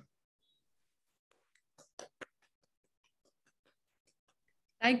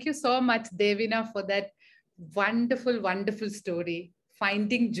 Thank you so much, Devina, for that wonderful, wonderful story.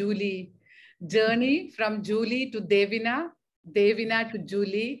 Finding Julie, journey from Julie to Devina, Devina to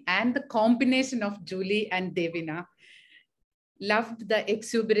Julie, and the combination of Julie and Devina. Loved the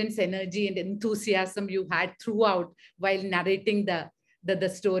exuberance, energy, and enthusiasm you had throughout while narrating the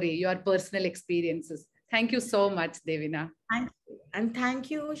story, your personal experiences. Thank you so much, Devina. Thank you. And thank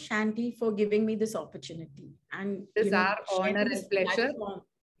you, Shanty, for giving me this opportunity. And it's our honor and pleasure. Platform.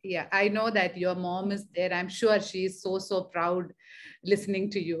 Yeah, I know that your mom is there. I'm sure she is so, so proud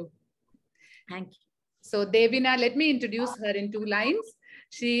listening to you. Thank you. So Devina, let me introduce her in 2 lines.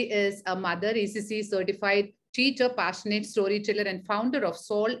 She is a mother, ECC certified teacher, passionate storyteller, and founder of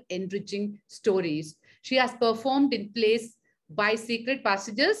Soul Enriching Stories. She has performed in plays by Secret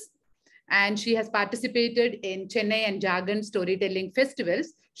Passages, and she has participated in Chennai and Jargon storytelling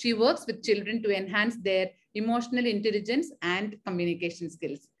festivals. She works with children to enhance their emotional intelligence and communication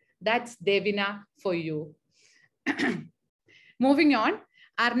skills. That's Devina for you. Moving on,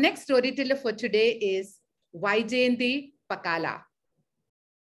 our next storyteller for today is Vaijayanti Pakala.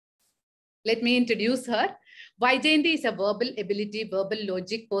 Let me introduce her. Vaijayanti is a verbal ability, verbal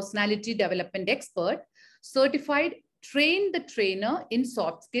logic, personality development expert, certified train the trainer in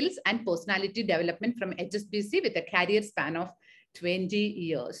soft skills and personality development from HSBC with a career span of 20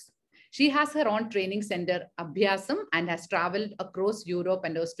 years. She has her own training center, Abhyasam, and has traveled across Europe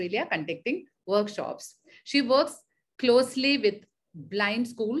and Australia conducting workshops. She works closely with blind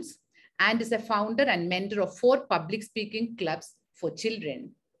schools and is a founder and mentor of 4 public speaking clubs for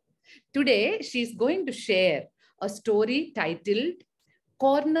children. Today, she's going to share a story titled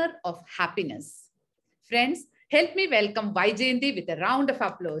Corner of Happiness. Friends, help me welcome Vaijayanti with a round of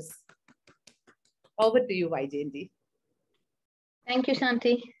applause. Over to you, Vaijayanti. Thank you,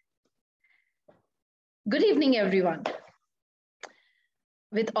 Shanty. Good evening, everyone.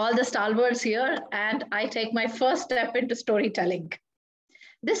 With all the stalwarts here, and I take my first step into storytelling.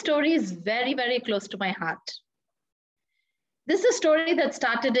 This story is very, very close to my heart. This is a story that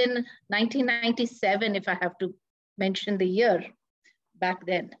started in 1997, if I have to mention the year back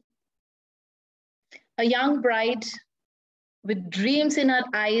then. A young bride with dreams in her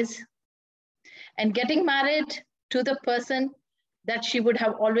eyes and getting married to the person that she would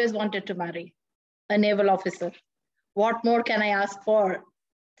have always wanted to marry, a naval officer. What more can I ask for?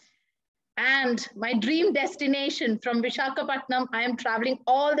 And my dream destination from Visakhapatnam, I am traveling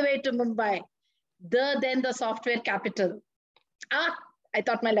all the way to Mumbai, then the software capital. I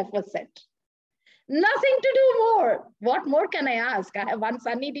thought my life was set. Nothing to do more. What more can I ask? I have one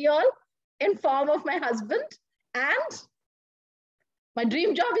Sunny Deol in form of my husband, and my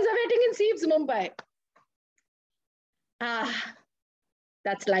dream job is awaiting in Seeps, Mumbai.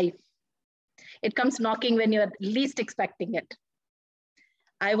 That's life. It comes knocking when you're least expecting it.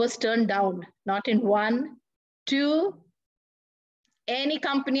 I was turned down, not in 1, 2, any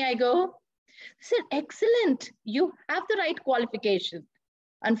company I go. They said, excellent, you have the right qualification.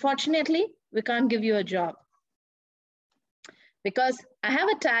 Unfortunately, we can't give you a job. Because I have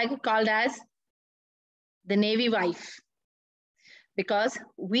a tag called as the Navy wife. Because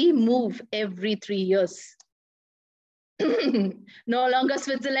we move every 3 years. No longer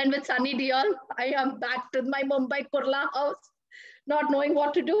Switzerland with Sunny Deol. I am back to my Mumbai Kurla house, not knowing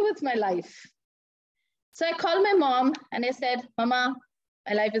what to do with my life. So I called my mom and I said, Mama,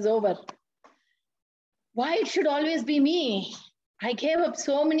 my life is over. Why it should always be me? I gave up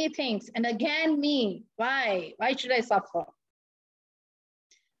so many things and again me. Why? Why should I suffer?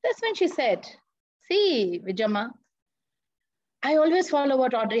 That's when she said, see, Vijama, I always follow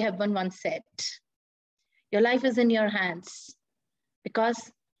what Audrey Hepburn once said. Your life is in your hands because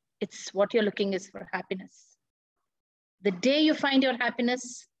it's what you're looking is for happiness. The day you find your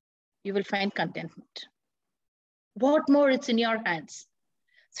happiness, you will find contentment. What more, it's in your hands.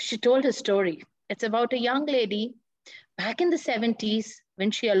 So she told her story. It's about a young lady back in the 70s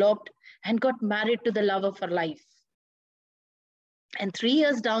when she eloped and got married to the love of her life. And 3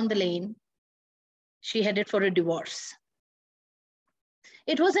 years down the lane, she headed for a divorce.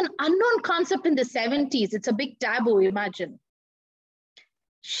 It was an unknown concept in the 70s. It's a big taboo, imagine.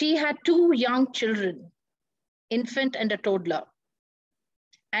 She had 2 young children, infant and a toddler.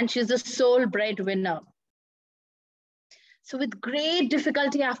 And she's the sole breadwinner. So with great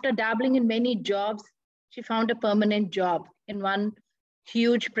difficulty, after dabbling in many jobs, she found a permanent job in one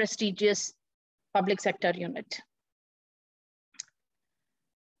huge, prestigious public sector unit.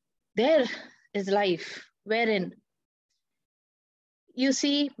 There is life, wherein you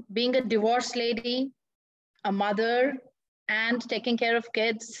see, being a divorced lady, a mother, and taking care of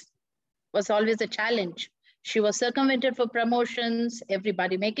kids was always a challenge. She was circumvented for promotions,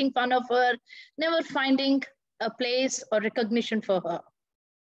 everybody making fun of her, never finding a place or recognition for her.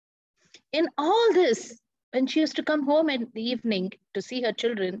 In all this, when she used to come home in the evening to see her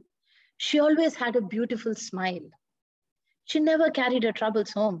children, she always had a beautiful smile. She never carried her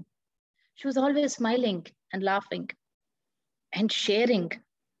troubles home. She was always smiling and laughing and sharing,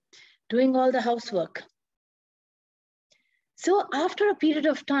 doing all the housework. So after a period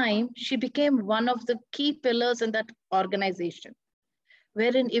of time, she became one of the key pillars in that organization,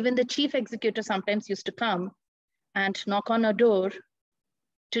 wherein even the chief executive sometimes used to come and knock on her door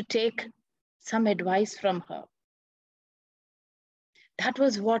to take some advice from her. That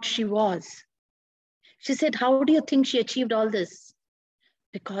was what she was. She said, how do you think she achieved all this?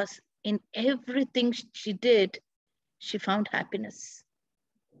 Because in everything she did, she found happiness.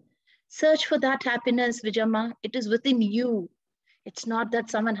 Search for that happiness, Vijamma. It is within you. It's not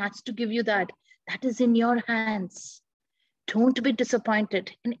that someone has to give you that. That is in your hands. Don't be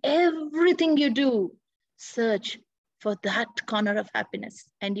disappointed. In everything you do, search for that corner of happiness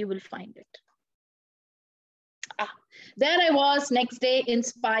and you will find it. There I was next day,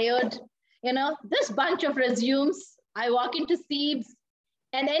 inspired. This bunch of resumes. I walk into Siebes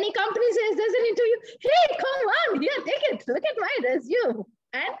and any company says there's an interview. Hey, come on, here, take it. Look at my resume.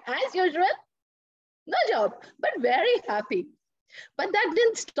 And as usual, no job, but very happy. But that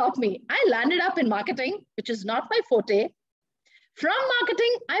didn't stop me. I landed up in marketing, which is not my forte. From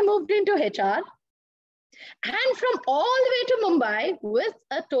marketing, I moved into HR. And from all the way to Mumbai with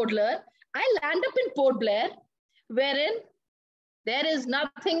a toddler, I land up in Port Blair, wherein there is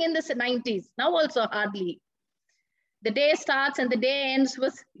nothing in the 90s, now also hardly. The day starts and the day ends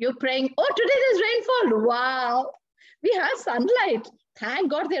with you praying, oh, today there's rainfall. Wow, we have sunlight.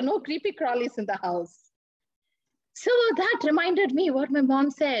 Thank God there are no creepy crawlies in the house. So that reminded me what my mom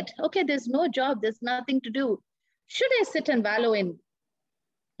said. Okay, there's no job, there's nothing to do. Should I sit and wallow in?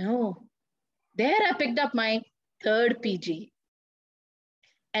 No. There I picked up my third PG,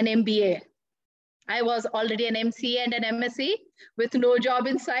 an MBA. I was already an MCA and an MSc with no job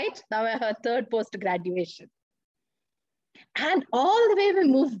in sight. Now I have third post-graduation. And all the way we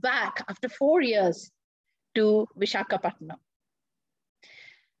moved back after 4 years to Visakhapatnam.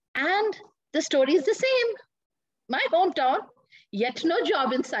 And the story is the same. My hometown, yet no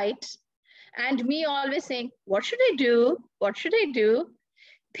job in sight. And me always saying, what should I do? What should I do?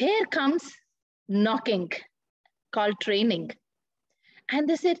 There comes knocking, called training. And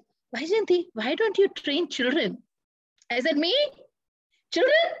they said, Shanty, why don't you train children? I said, me?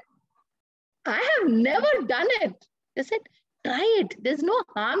 Children? I have never done it. They said, try it. There's no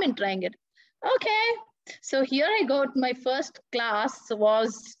harm in trying it. Okay. So here I go. My first class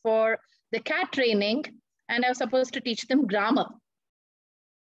was for the cat training, and I was supposed to teach them grammar.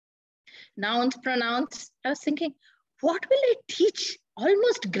 Nouns, pronouns. I was thinking, what will I teach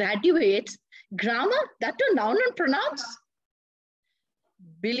almost graduates? Grammar? That too, noun and pronouns?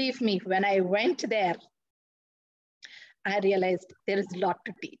 Believe me, when I went there, I realized there is a lot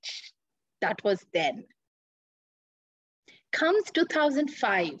to teach. That was then. Comes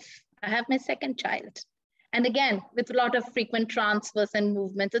 2005, I have my second child. And again, with a lot of frequent transfers and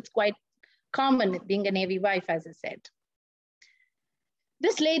movements, it's quite common being a Navy wife, as I said.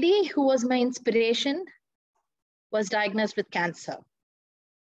 This lady who was my inspiration was diagnosed with cancer.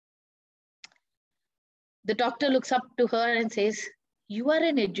 The doctor looks up to her and says, you are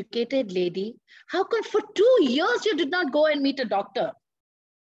an educated lady. How come for 2 years you did not go and meet a doctor?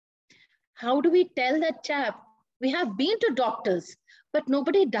 How do we tell that chap? We have been to doctors, but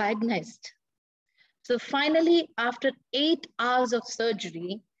nobody diagnosed. So finally, after 8 hours of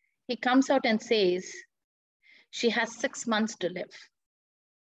surgery, he comes out and says, she has 6 months to live.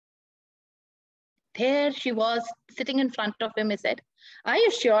 There she was sitting in front of him. He said, are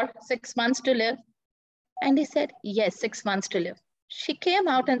you sure 6 months to live? And he said, yes, 6 months to live. She came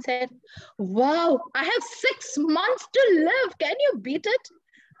out and said, wow, I have 6 months to live. Can you beat it?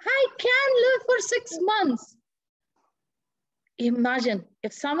 I can live for 6 months. Imagine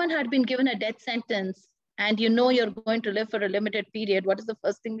if someone had been given a death sentence and you know you're going to live for a limited period, what is the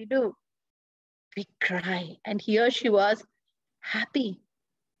first thing we do? We cry. And here she was happy.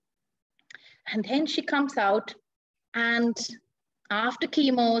 And then she comes out, and after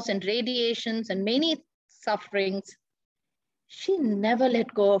chemos and radiations and many sufferings, she never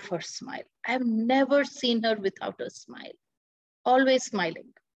let go of her smile. I've never seen her without a smile, always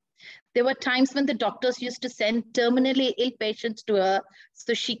smiling. There were times when the doctors used to send terminally ill patients to her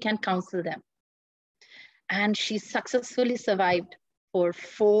so she can counsel them. And she successfully survived for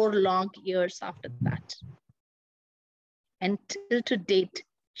 4 long years after that. And till to date,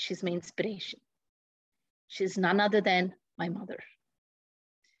 she's my inspiration. She's none other than my mother.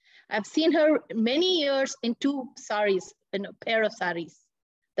 I've seen her many years in 2 saris, in a pair of saris.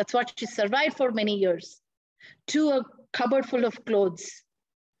 That's what she survived for many years. To a cupboard full of clothes.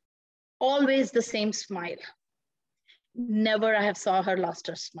 Always the same smile. Never I have saw her lost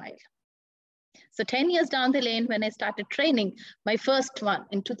her smile. So 10 years down the lane, when I started training, my first one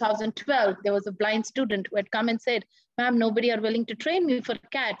in 2012, there was a blind student who had come and said, ma'am, nobody are willing to train me for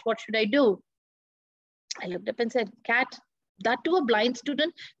CAT. What should I do? I looked up and said, CAT, that to a blind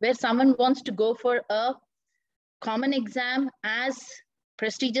student where someone wants to go for a common exam as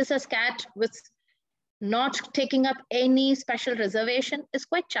prestigious as CAT with not taking up any special reservation is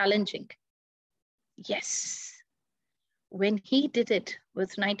quite challenging. Yes. When he did it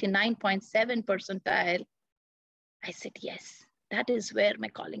with 99.7 percentile, I said, yes, that is where my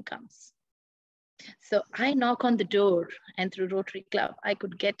calling comes. So I knock on the door, and through Rotary Club, I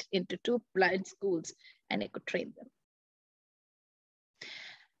could get into 2 blind schools and I could train them.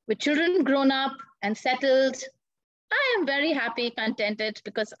 With children grown up and settled, I am very happy, contented,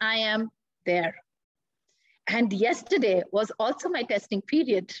 because I am there. And yesterday was also my testing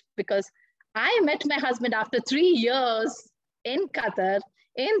period, because I met my husband after 3 years in Qatar,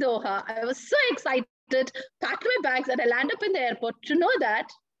 in Doha. I was so excited, packed my bags, and I land up in the airport to know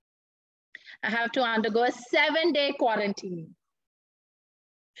that I have to undergo a 7-day quarantine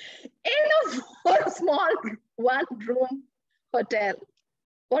in a small 1-room hotel.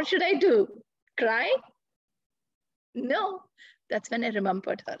 What should I do? Cry? No. That's when I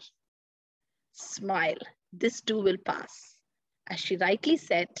remembered her. Smile. This too will pass. As she rightly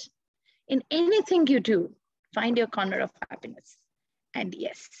said, in anything you do, find your corner of happiness. And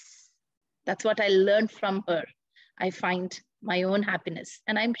yes, that's what I learned from her. I find my own happiness,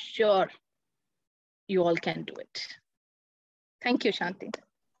 and I'm sure you all can do it. Thank you, Shanty.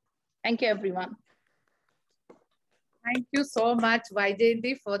 Thank you, everyone. Thank you so much,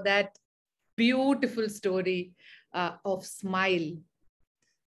 Vaijayanti, for that beautiful story of smile.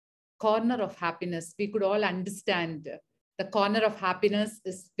 Corner of happiness. We could all understand the corner of happiness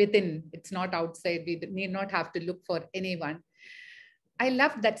is within. It's not outside. We need not have to look for anyone. I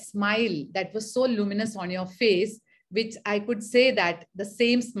love that smile that was so luminous on your face, which I could say that the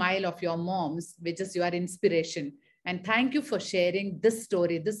same smile of your mom's, which is your inspiration. And thank you for sharing this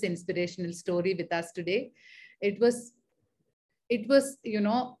story, this inspirational story with us today. It was,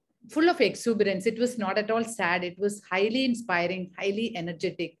 full of exuberance. It was not at all sad. It was highly inspiring, highly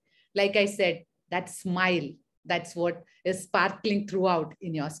energetic. Like I said, that smile, that's what is sparkling throughout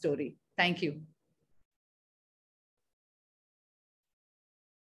in your story. Thank you.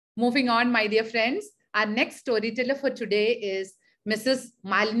 Moving on, my dear friends, our next storyteller for today is Mrs.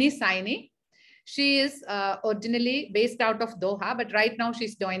 Malini Saini. She is originally based out of Doha, but right now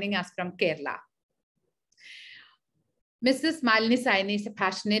she's joining us from Kerala. Mrs. Malini Saini is a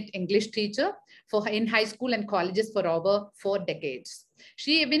passionate English teacher in high school and colleges for over 4 decades.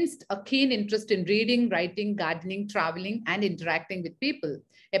 She evinced a keen interest in reading, writing, gardening, traveling, and interacting with people.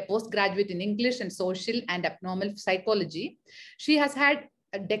 A postgraduate in English and social and abnormal psychology, she has had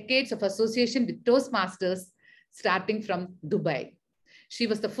decades of association with Toastmasters starting from Dubai. She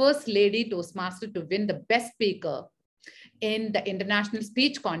was the first lady Toastmaster to win the Best Speaker in the International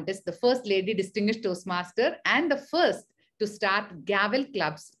Speech Contest, the first lady Distinguished Toastmaster, and the first to start Gavel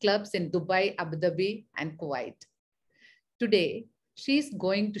clubs in Dubai, Abu Dhabi, and Kuwait. Today, she's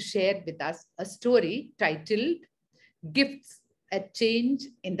going to share with us a story titled Gifts, a Change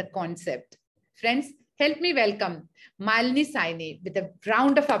in the Concept. Friends, help me welcome Malini Saini with a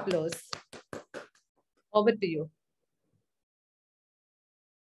round of applause. Over to you.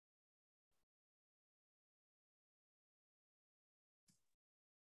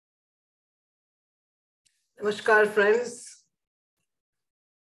 Namaskar, friends.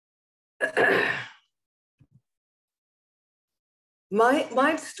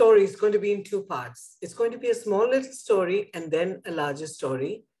 My story is going to be in 2 parts. It's going to be a small little story and then a larger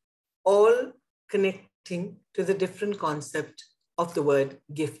story, all connecting to the different concept of the word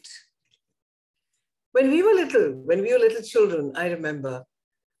gift. When we were little children, I remember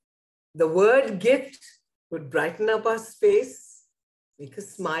the word gift would brighten up our space, make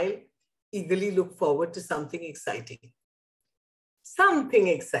us smile, eagerly look forward to something exciting. Something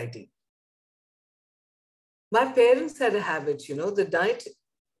exciting. My parents had a habit, the night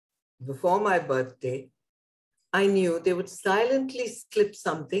before my birthday, I knew they would silently slip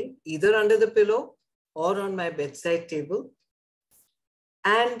something either under the pillow or on my bedside table.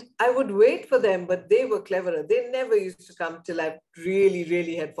 And I would wait for them, but they were cleverer. They never used to come till I really,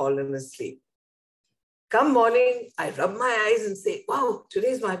 really had fallen asleep. Come morning, I rub my eyes and say, wow,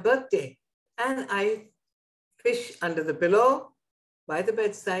 today's my birthday. And I fish under the pillow by the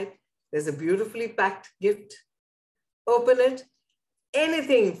bedside. There's a beautifully packed gift. Open it.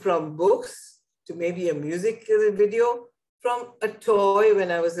 Anything from books to maybe a music video, from a toy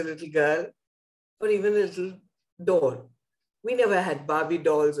when I was a little girl, or even a little doll. We never had Barbie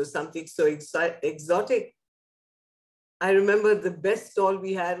dolls or something so exotic. I remember the best doll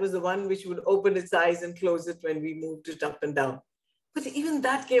we had was the one which would open its eyes and close it when we moved it up and down. But even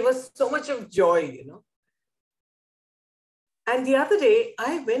that gave us so much of joy, And the other day,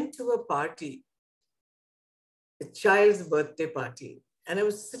 I went to a party, a child's birthday party, and I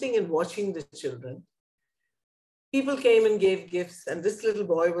was sitting and watching the children. People came and gave gifts, and this little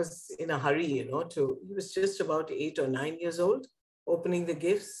boy was in a hurry, he was just about 8 or 9 years old, opening the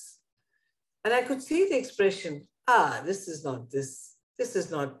gifts. And I could see the expression, this is not this. This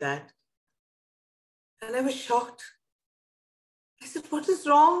is not that. And I was shocked. I said, what is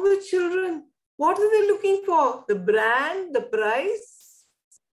wrong with children? What are they looking for? The brand, the price?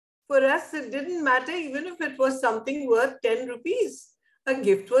 For us, it didn't matter even if it was something worth 10 rupees. A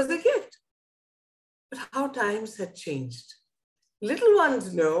gift was a gift. But how times had changed. Little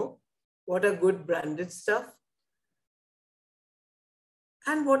ones know what are good branded stuff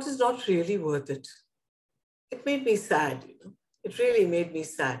and what is not really worth it. It made me sad, you know. It really made me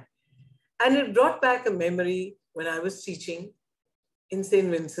sad. And it brought back a memory when I was teaching in St.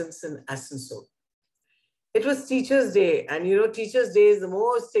 Vincent's in Asansol. It was Teachers' Day, and you know, Teachers' Day is the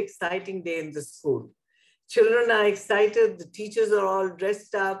most exciting day in the school. Children are excited, the teachers are all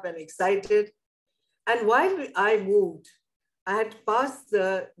dressed up and excited. And while I moved, I had to pass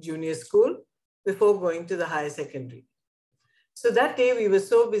the junior school before going to the higher secondary. So that day we were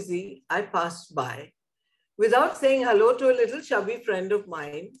so busy, I passed by without saying hello to a little chubby friend of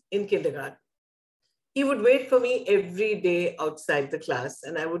mine in kindergarten. He would wait for me every day outside the class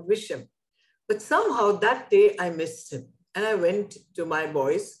and I would wish him. But somehow that day I missed him and I went to my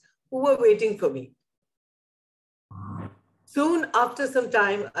boys who were waiting for me. Soon after some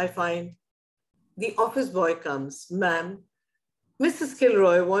time, I find the office boy comes, ma'am, Mrs.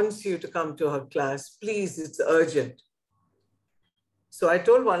 Kilroy wants you to come to her class. Please, it's urgent. So I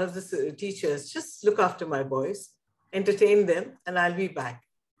told one of the teachers, just look after my boys, entertain them, and I'll be back.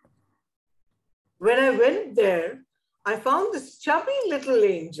 When I went there, I found this chubby little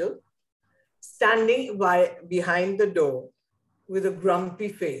angel standing behind the door with a grumpy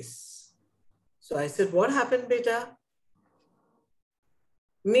face. So I said, what happened, beta?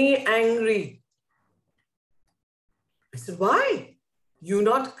 Me angry. I said, why? You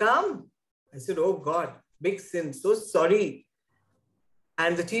not come? I said, oh God, big sin, so sorry.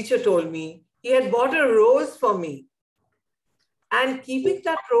 And the teacher told me he had bought a rose for me. And keeping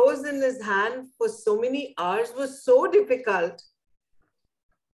that rose in his hand for so many hours was so difficult.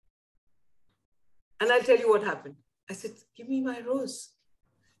 And I'll tell you what happened. I said, give me my rose.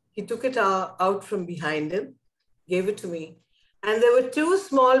 He took it out from behind him, gave it to me. And there were 2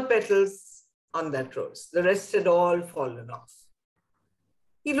 small petals on that rose. The rest had all fallen off.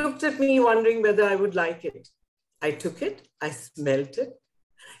 He looked at me wondering whether I would like it. I took it, I smelt it.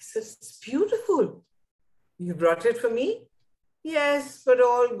 I said, it's beautiful. You brought it for me? Yes, but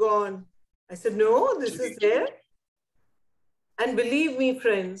all gone. I said, no, this is there. And believe me,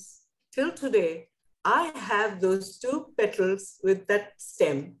 friends, till today, I have those 2 petals with that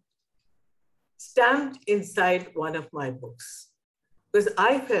stem stamped inside one of my books. Because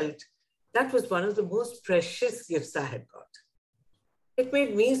I felt that was one of the most precious gifts I had got. It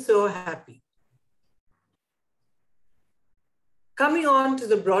made me so happy. Coming on to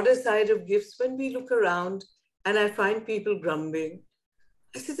the broader side of gifts, when we look around and I find people grumbling,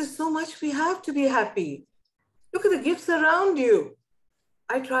 I say, there's so much we have to be happy. Look at the gifts around you.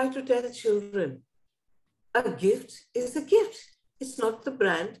 I try to tell children, a gift is a gift. It's not the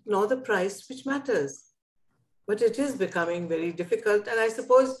brand nor the price which matters. But it is becoming very difficult. And I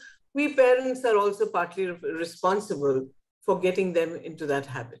suppose we parents are also partly responsible for getting them into that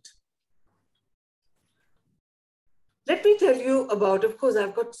habit. Let me tell you about, of course,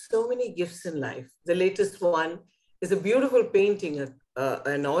 I've got so many gifts in life. The latest one is a beautiful painting,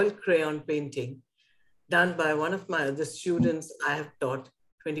 an oil crayon painting done by one of the students I have taught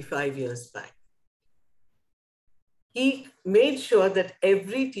 25 years back. He made sure that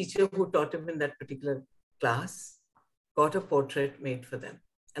every teacher who taught him in that particular class got a portrait made for them.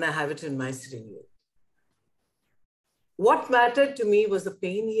 And I have it in my sitting room. What mattered to me was the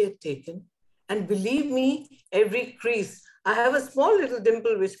pain he had taken. And believe me, every crease, I have a small little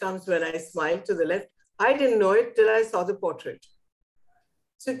dimple which comes when I smile to the left. I didn't know it till I saw the portrait.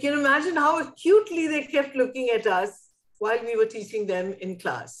 So can you imagine how acutely they kept looking at us while we were teaching them in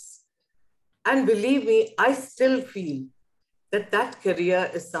class? And believe me, I still feel that that career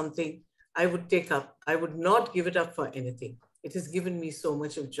is something I would take up. I would not give it up for anything. It has given me so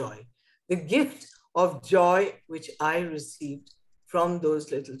much of joy. The gift of joy which I received from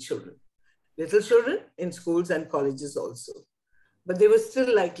those little children. Little children in schools and colleges also. But they were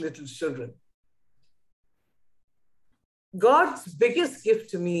still like little children. God's biggest gift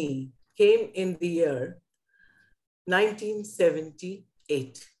to me came in the year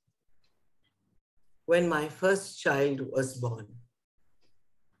 1978, when my first child was born.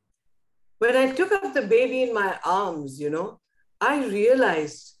 When I took up the baby in my arms, you know, I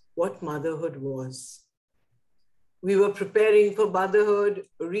realized what motherhood was. We were preparing for motherhood,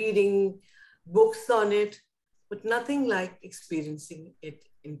 reading books on it, but nothing like experiencing it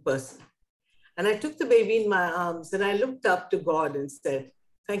in person. And I took the baby in my arms and I looked up to God and said,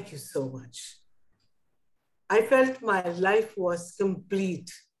 thank you so much. I felt my life was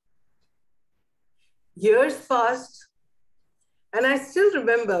complete. Years passed, and I still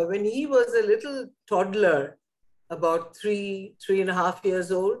remember when he was a little toddler, about 3.5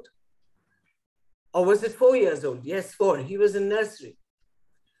 years old. Or was it 4 years old? Yes, 4. He was in nursery.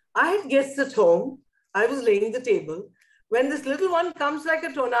 I had guests at home. I was laying the table when this little one comes like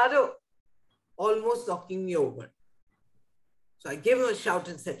a tornado, almost knocking me over. So I gave him a shout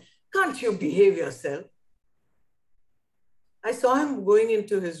and said, can't you behave yourself? I saw him going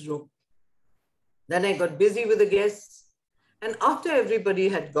into his room. Then I got busy with the guests. And after everybody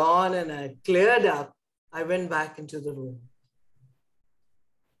had gone and I had cleared up, I went back into the room.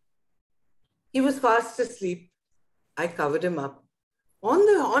 He was fast asleep. I covered him up.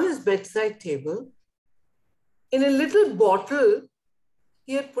 On his bedside table, in a little bottle,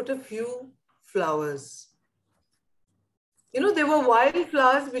 he had put a few flowers. You know, they were wild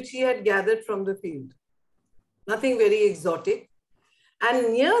flowers which he had gathered from the field. Nothing very exotic.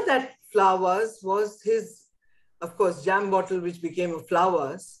 And near that flowers was his, of course, jam bottle, which became a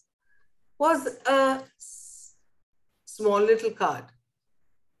flowers, was a small little card.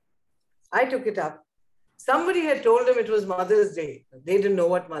 I took it up. Somebody had told him it was Mother's Day. They didn't know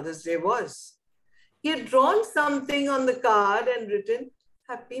what Mother's Day was. He had drawn something on the card and written,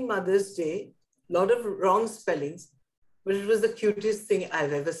 Happy Mother's Day. A lot of wrong spellings, but it was the cutest thing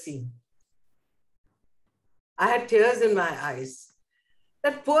I've ever seen. I had tears in my eyes.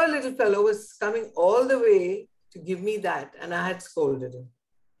 That poor little fellow was coming all the way to give me that, and I had scolded him.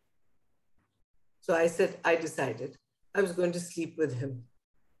 So I decided I was going to sleep with him.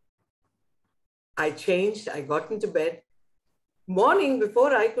 I changed, I got into bed. Morning,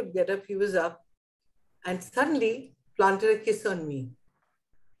 before I could get up, he was up and suddenly planted a kiss on me,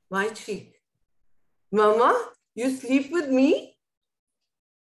 my cheek. Mama, you sleep with me?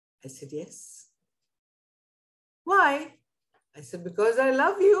 I said, yes. Why? I said, because I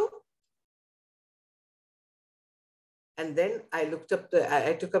love you. And then I took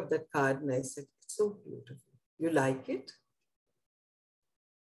up that card and I said, it's so beautiful. You like it?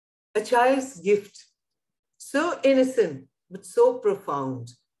 A child's gift, so innocent, but so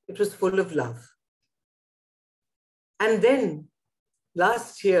profound. It was full of love. And then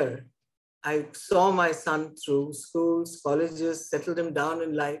last year, I saw my son through schools, colleges, settled him down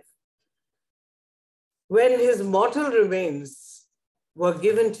in life. When his mortal remains were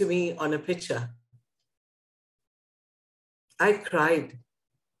given to me on a picture, I cried,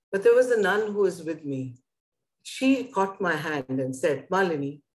 but there was a nun who was with me. She caught my hand and said,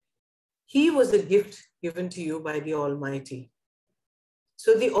 Malini, he was a gift given to you by the Almighty.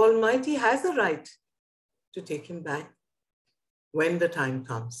 So the Almighty has a right to take him back when the time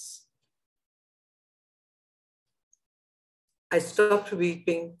comes. I stopped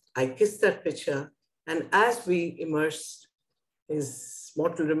weeping. I kissed that picture. And as we immersed his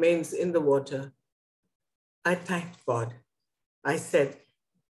mortal remains in the water, I thanked God. I said,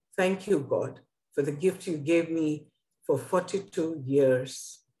 thank you, God, for the gift you gave me for 42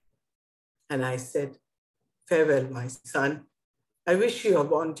 years. And I said, farewell, my son. I wish you are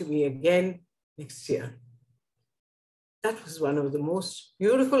born to me again next year. That was one of the most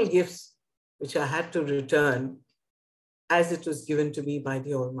beautiful gifts which I had to return as it was given to me by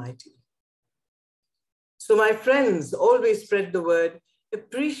the Almighty. So my friends, always spread the word,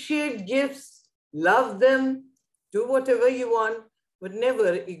 appreciate gifts, love them, do whatever you want, but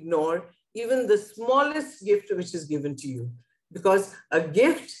never ignore even the smallest gift which is given to you. Because a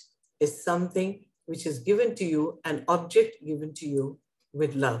gift is something which is given to you, an object given to you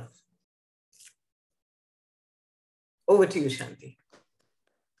with love. Over to you, Shanty.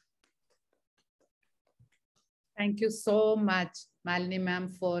 Thank you so much, Malini ma'am,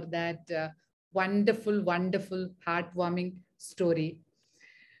 for that wonderful, wonderful, heartwarming story.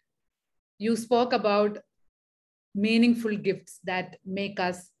 You spoke about meaningful gifts that make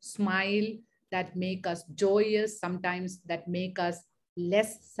us smile, that make us joyous, sometimes that make us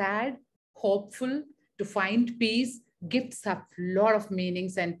less sad, hopeful, to find peace. Gifts have a lot of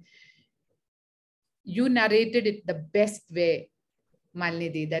meanings, and you narrated it the best way,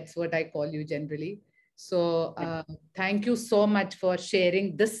 Malini. That's what I call you generally. So thank you so much for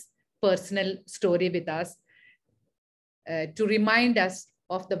sharing this personal story with us to remind us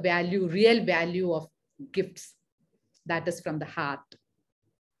of the value, real value of gifts that is from the heart.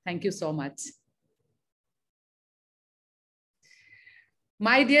 Thank you so much.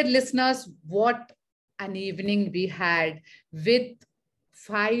 My dear listeners, what an evening we had with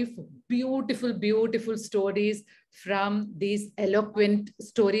 5 beautiful, beautiful stories from these eloquent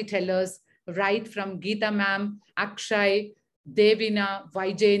storytellers right from Geeta ma'am, Akshay, Devina,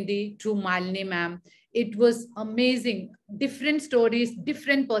 Vaijayanti to Malini ma'am. It was amazing. Different stories,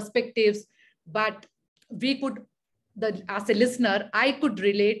 different perspectives, but we could, as a listener, I could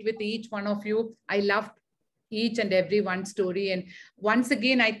relate with each one of you. I loved each and every one story. And once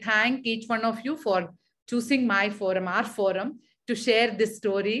again, I thank each one of you for choosing my forum, our forum, to share this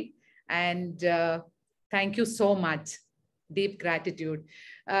story. And thank you so much. Deep gratitude.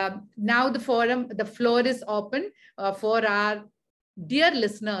 Now the forum, the floor is open for our dear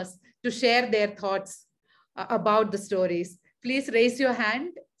listeners to share their thoughts about the stories. Please raise your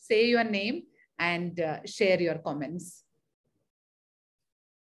hand, say your name, and share your comments.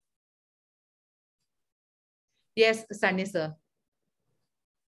 Yes, Sunny sir.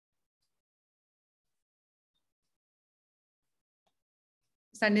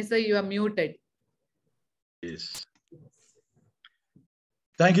 Sunny sir, you are muted. Yes.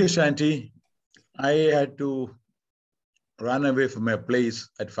 Thank you, Shanty. I had to run away from my place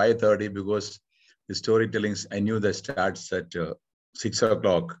at 5:30 because the storytellings, I knew that starts at 6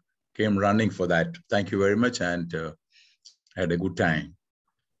 o'clock. Came running for that. Thank you very much, and had a good time.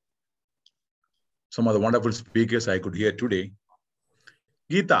 Some of the wonderful speakers I could hear today.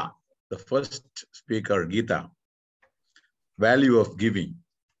 Geeta, the first speaker, Geeta, value of giving.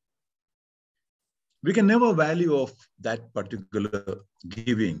 We can never value of that particular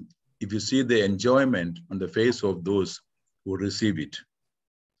giving if you see the enjoyment on the face of those who receive it.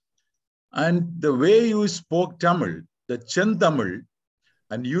 And the way you spoke Tamil, the Chen Tamil,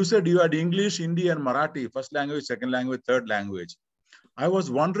 and you said you had English, Hindi, and Marathi, first language, second language, third language. I was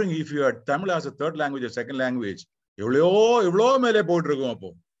wondering if you had Tamil as a third language or second language.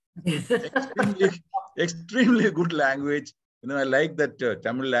 Extremely good language. You know, I like that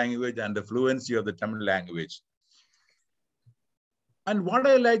Tamil language and the fluency of the Tamil language. And what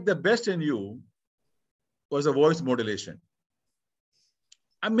I liked the best in you was a voice modulation.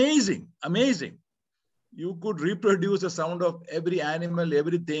 Amazing, amazing. You could reproduce the sound of every animal,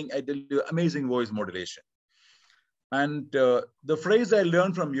 everything. I tell you, amazing voice modulation. And the phrase I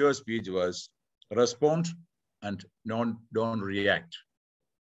learned from your speech was respond and don't react.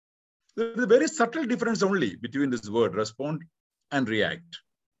 There's a very subtle difference only between this word respond and react.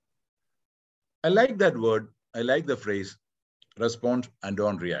 I like that word. I like the phrase respond and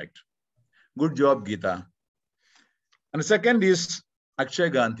don't react. Good job, Geeta. And the second is Akshay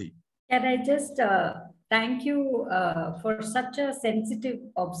Gandhi. Can I just thank you for such a sensitive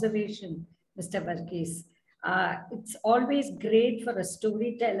observation, Mr. Varghese. It's always great for a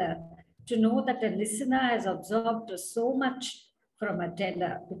storyteller to know that a listener has absorbed so much from a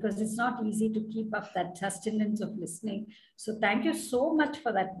teller, because it's not easy to keep up that sustenance of listening. So thank you so much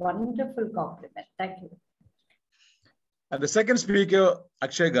for that wonderful compliment. Thank you. And the second speaker,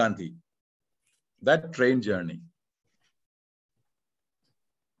 Akshay Gandhi, that train journey.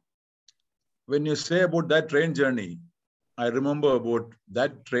 When you say about that train journey, I remember about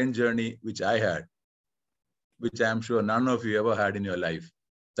that train journey which I had, which I'm sure none of you ever had in your life.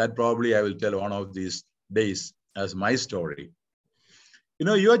 That probably I will tell one of these days as my story. You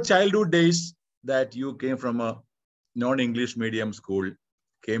know, your childhood days that you came from a non-English medium school,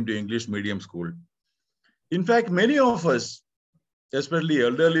 came to English medium school. In fact, many of us, especially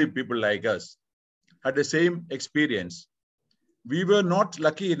elderly people like us, had the same experience. We were not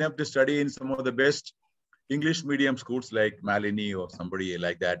lucky enough to study in some of the best English medium schools like Malini or somebody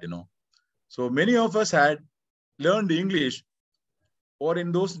like that, you know. So many of us had learned English, or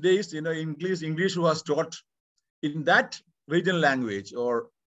in those days, you know, English was taught in that regional language,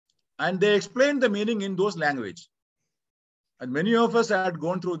 and they explained the meaning in those language. And many of us had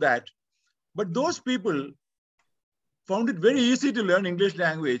gone through that. But those people found it very easy to learn English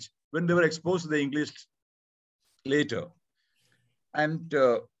language when they were exposed to the English later. And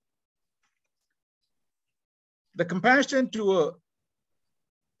the compassion to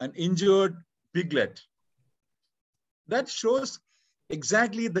an injured piglet, that shows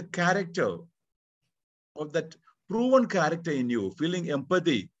exactly the character of that proven character in you, feeling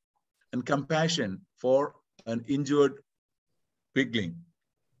empathy and compassion for an injured pigling.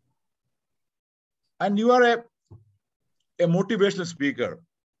 And you are a motivational speaker.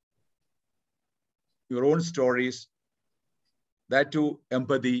 Your own stories, that too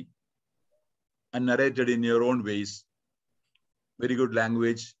empathy, and narrated in your own ways. Very good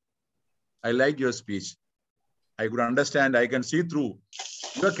language. I like your speech. I could understand, I can see through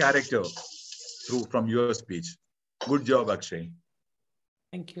your character from your speech. Good job, Akshay.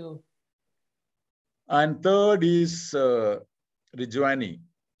 Thank you. And third is Rijwani,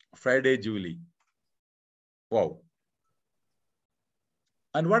 Friday Julie. Wow.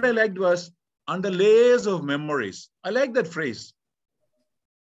 And what I liked was under layers of memories. I like that phrase.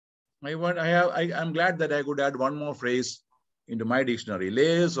 I'm glad that I could add one more phrase into my dictionary,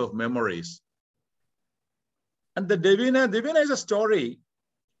 layers of memories. And the Devina is a story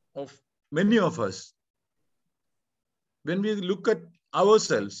of many of us. When we look at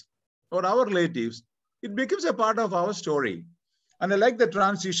ourselves or our relatives, it becomes a part of our story. And I like the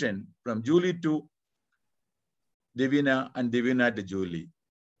transition from Julie to Devina and Devina to Julie.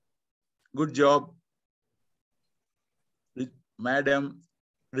 Good job, Madam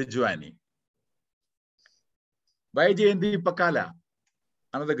Rijwani. Vaijayanti Pakala,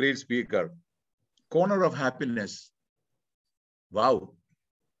 another great speaker. Corner of happiness. Wow.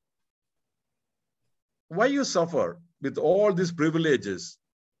 Why you suffer with all these privileges?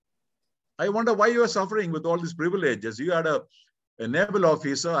 I wonder why you are suffering with all these privileges. You had a naval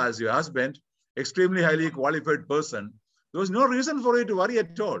officer as your husband, extremely highly qualified person. There was no reason for you to worry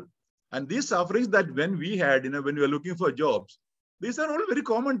at all. And these sufferings that when we had, when we were looking for jobs, these are all very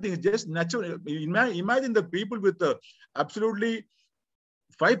common things, just natural. Imagine the people with absolutely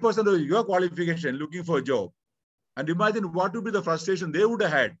 5% of your qualification looking for a job. And imagine what would be the frustration they would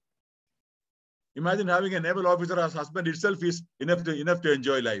have had. Imagine having a naval officer as husband itself is enough to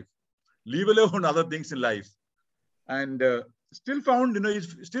enjoy life, leave alone other things in life. And still found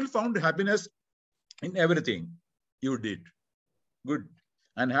happiness in everything you did. Good.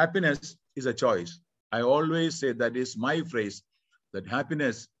 And happiness is a choice. I always say that is my phrase, that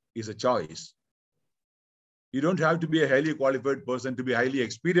happiness is a choice. You don't have to be a highly qualified person, to be a highly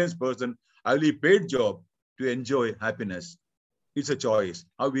experienced person, highly paid job to enjoy happiness. It's a choice.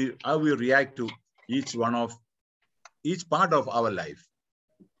 How we react to each part of our life.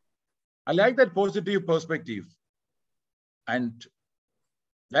 I like that positive perspective. And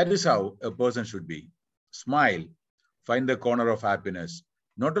that is how a person should be. Smile, find the corner of happiness.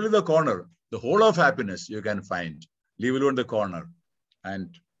 Not only the corner, the whole of happiness you can find. Leave alone the corner.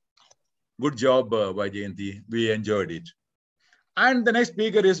 And good job, Vaijayanti. We enjoyed it. And the next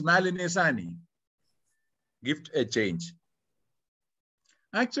speaker is Malini Sani. Gift a change.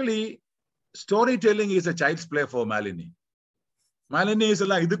 Actually, storytelling is a child's play for Malini. Malini is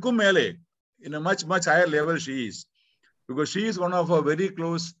like idukkum mele. In a much, much higher level she is. Because she is one of our very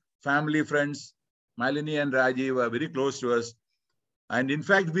close family friends. Malini and Rajiv are very close to us. And in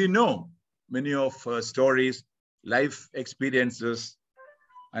fact, we know many of her stories, life experiences.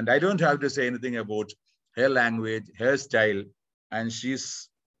 And I don't have to say anything about her language, her style. And she's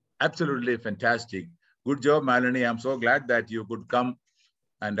absolutely fantastic. Good job, Malini. I'm so glad that you could come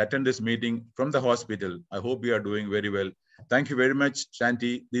and attend this meeting from the hospital. I hope you are doing very well. Thank you very much,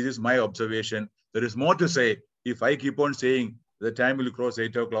 Shanty. This is my observation. There is more to say. If I keep on saying, the time will cross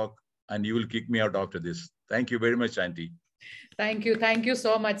 8 o'clock and you will kick me out after this. Thank you very much, Shanty. Thank you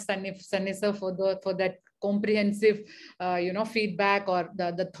so much, Sunny sir, for that comprehensive feedback or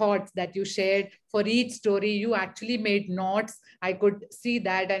the thoughts that you shared for each story. You actually made notes. I could see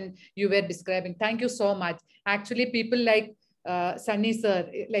that, and you were describing. Thank you so much. Actually, people like Sunny sir,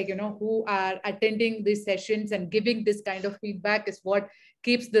 who are attending these sessions and giving this kind of feedback is what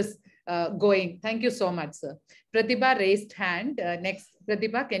keeps this going. Thank you so much, sir. Pratibha raised hand. Next,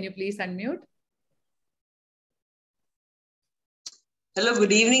 Pratibha, can you please unmute? Hello,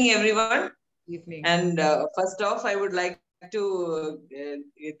 good evening, everyone. Evening. And first off, I would like to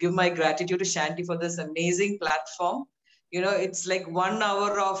give my gratitude to Shanty for this amazing platform. It's like 1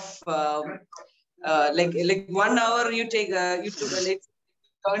 hour of like 1 hour you take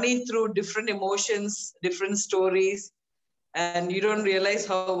journey through different emotions, different stories, and you don't realize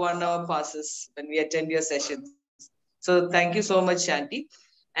how 1 hour passes when we attend your sessions. So thank you so much, Shanty.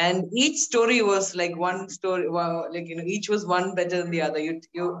 And each story was like one story, each was one better than the other. You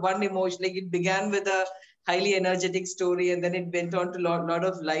one emotion, like it began with a highly energetic story, and then it went on to lot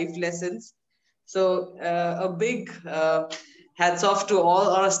of life lessons. So a big hats off to all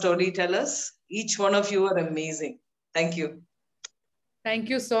our storytellers. Each one of you are amazing. Thank you. Thank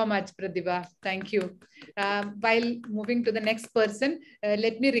you so much, Pratibha. Thank you. While moving to the next person,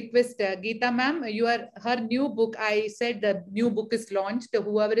 let me request Geeta ma'am, her new book, I said the new book is launched.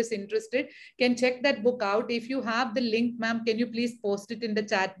 Whoever is interested can check that book out. If you have the link, ma'am, can you please post it in the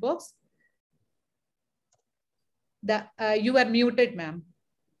chat box? You are muted, ma'am.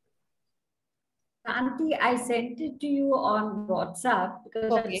 Shanty, I sent it to you on WhatsApp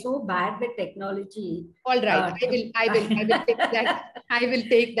because I'm so bad with technology. All right, I will take that. I will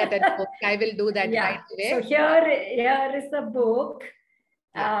take that at book. I will do that right away. So here is the book,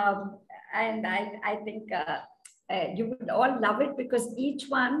 and I think you would all love it because each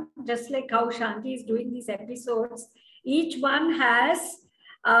one, just like how Shanty is doing these episodes, each one has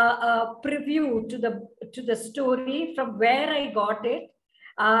a preview to the story from where I got it.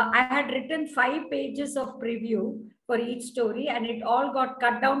 I had written 5 pages of preview for each story, and it all got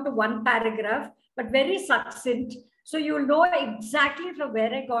cut down to 1 paragraph, but very succinct. So you'll know exactly from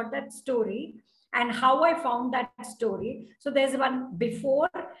where I got that story and how I found that story. So there's one before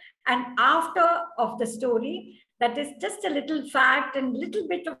and after of the story. That is just a little fact and little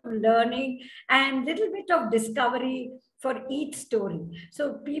bit of learning and little bit of discovery for each story.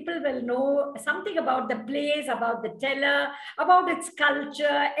 So people will know something about the place, about the teller, about its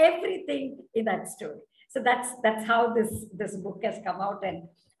culture, everything in that story. So that's how this book has come out. And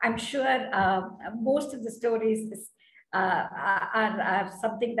I'm sure most of the stories are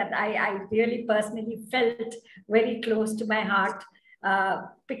something that I really personally felt very close to my heart.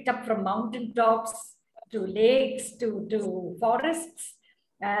 Picked up from mountaintops to lakes to forests.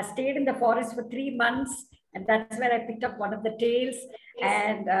 Stayed in the forest for 3 months, and that's where I picked up one of the tales,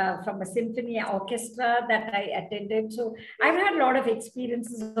 and from a symphony orchestra that I attended. So I've had a lot of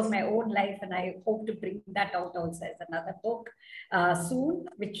experiences of my own life, and I hope to bring that out also as another book soon,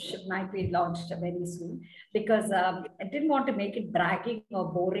 which might be launched very soon, because I didn't want to make it bragging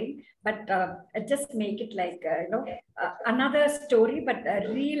or boring, but just make it like, another story, but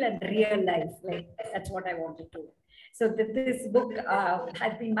real and real life. Like, that's what I wanted to. So this book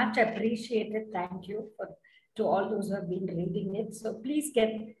has been much appreciated. Thank you to all those who have been reading it. So please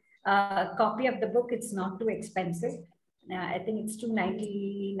get a copy of the book. It's not too expensive. I think it's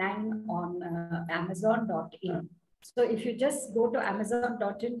 $2.99 on Amazon.in. So if you just go to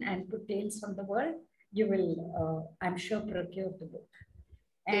Amazon.in and put Tales from the World, you will, I'm sure, procure the book.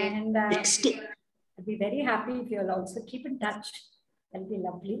 And I'll be very happy if you'll also keep in touch. That'll be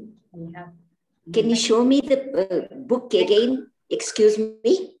lovely. We'll have. Can you show me the book again? Excuse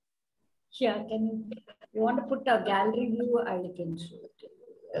me. Here, you want to put a gallery view? I can show it.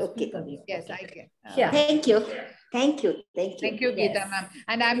 Okay. Yes, I can. Yeah. Thank you. Thank you. Thank you. Thank you, Geeta, ma'am.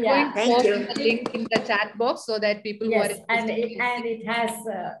 And I'm Yeah. going to post the link in the chat box so that people who are interested. And it has,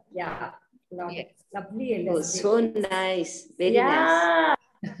 lovely illustration. Oh, so nice. Very yeah. nice.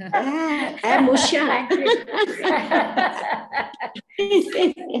 I'm Usha. Thank you.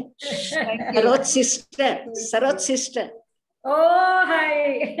 Sarot's sister. Oh,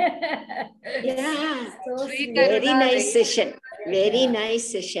 hi. Yeah. So very nice session. Very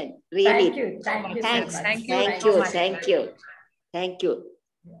nice session. Really. Thank you. Thank you. Thanks. So much. Thank you. Thank you. Thank you.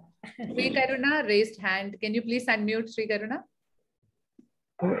 Sri Karuna raised hand. Can you please unmute Sri Karuna?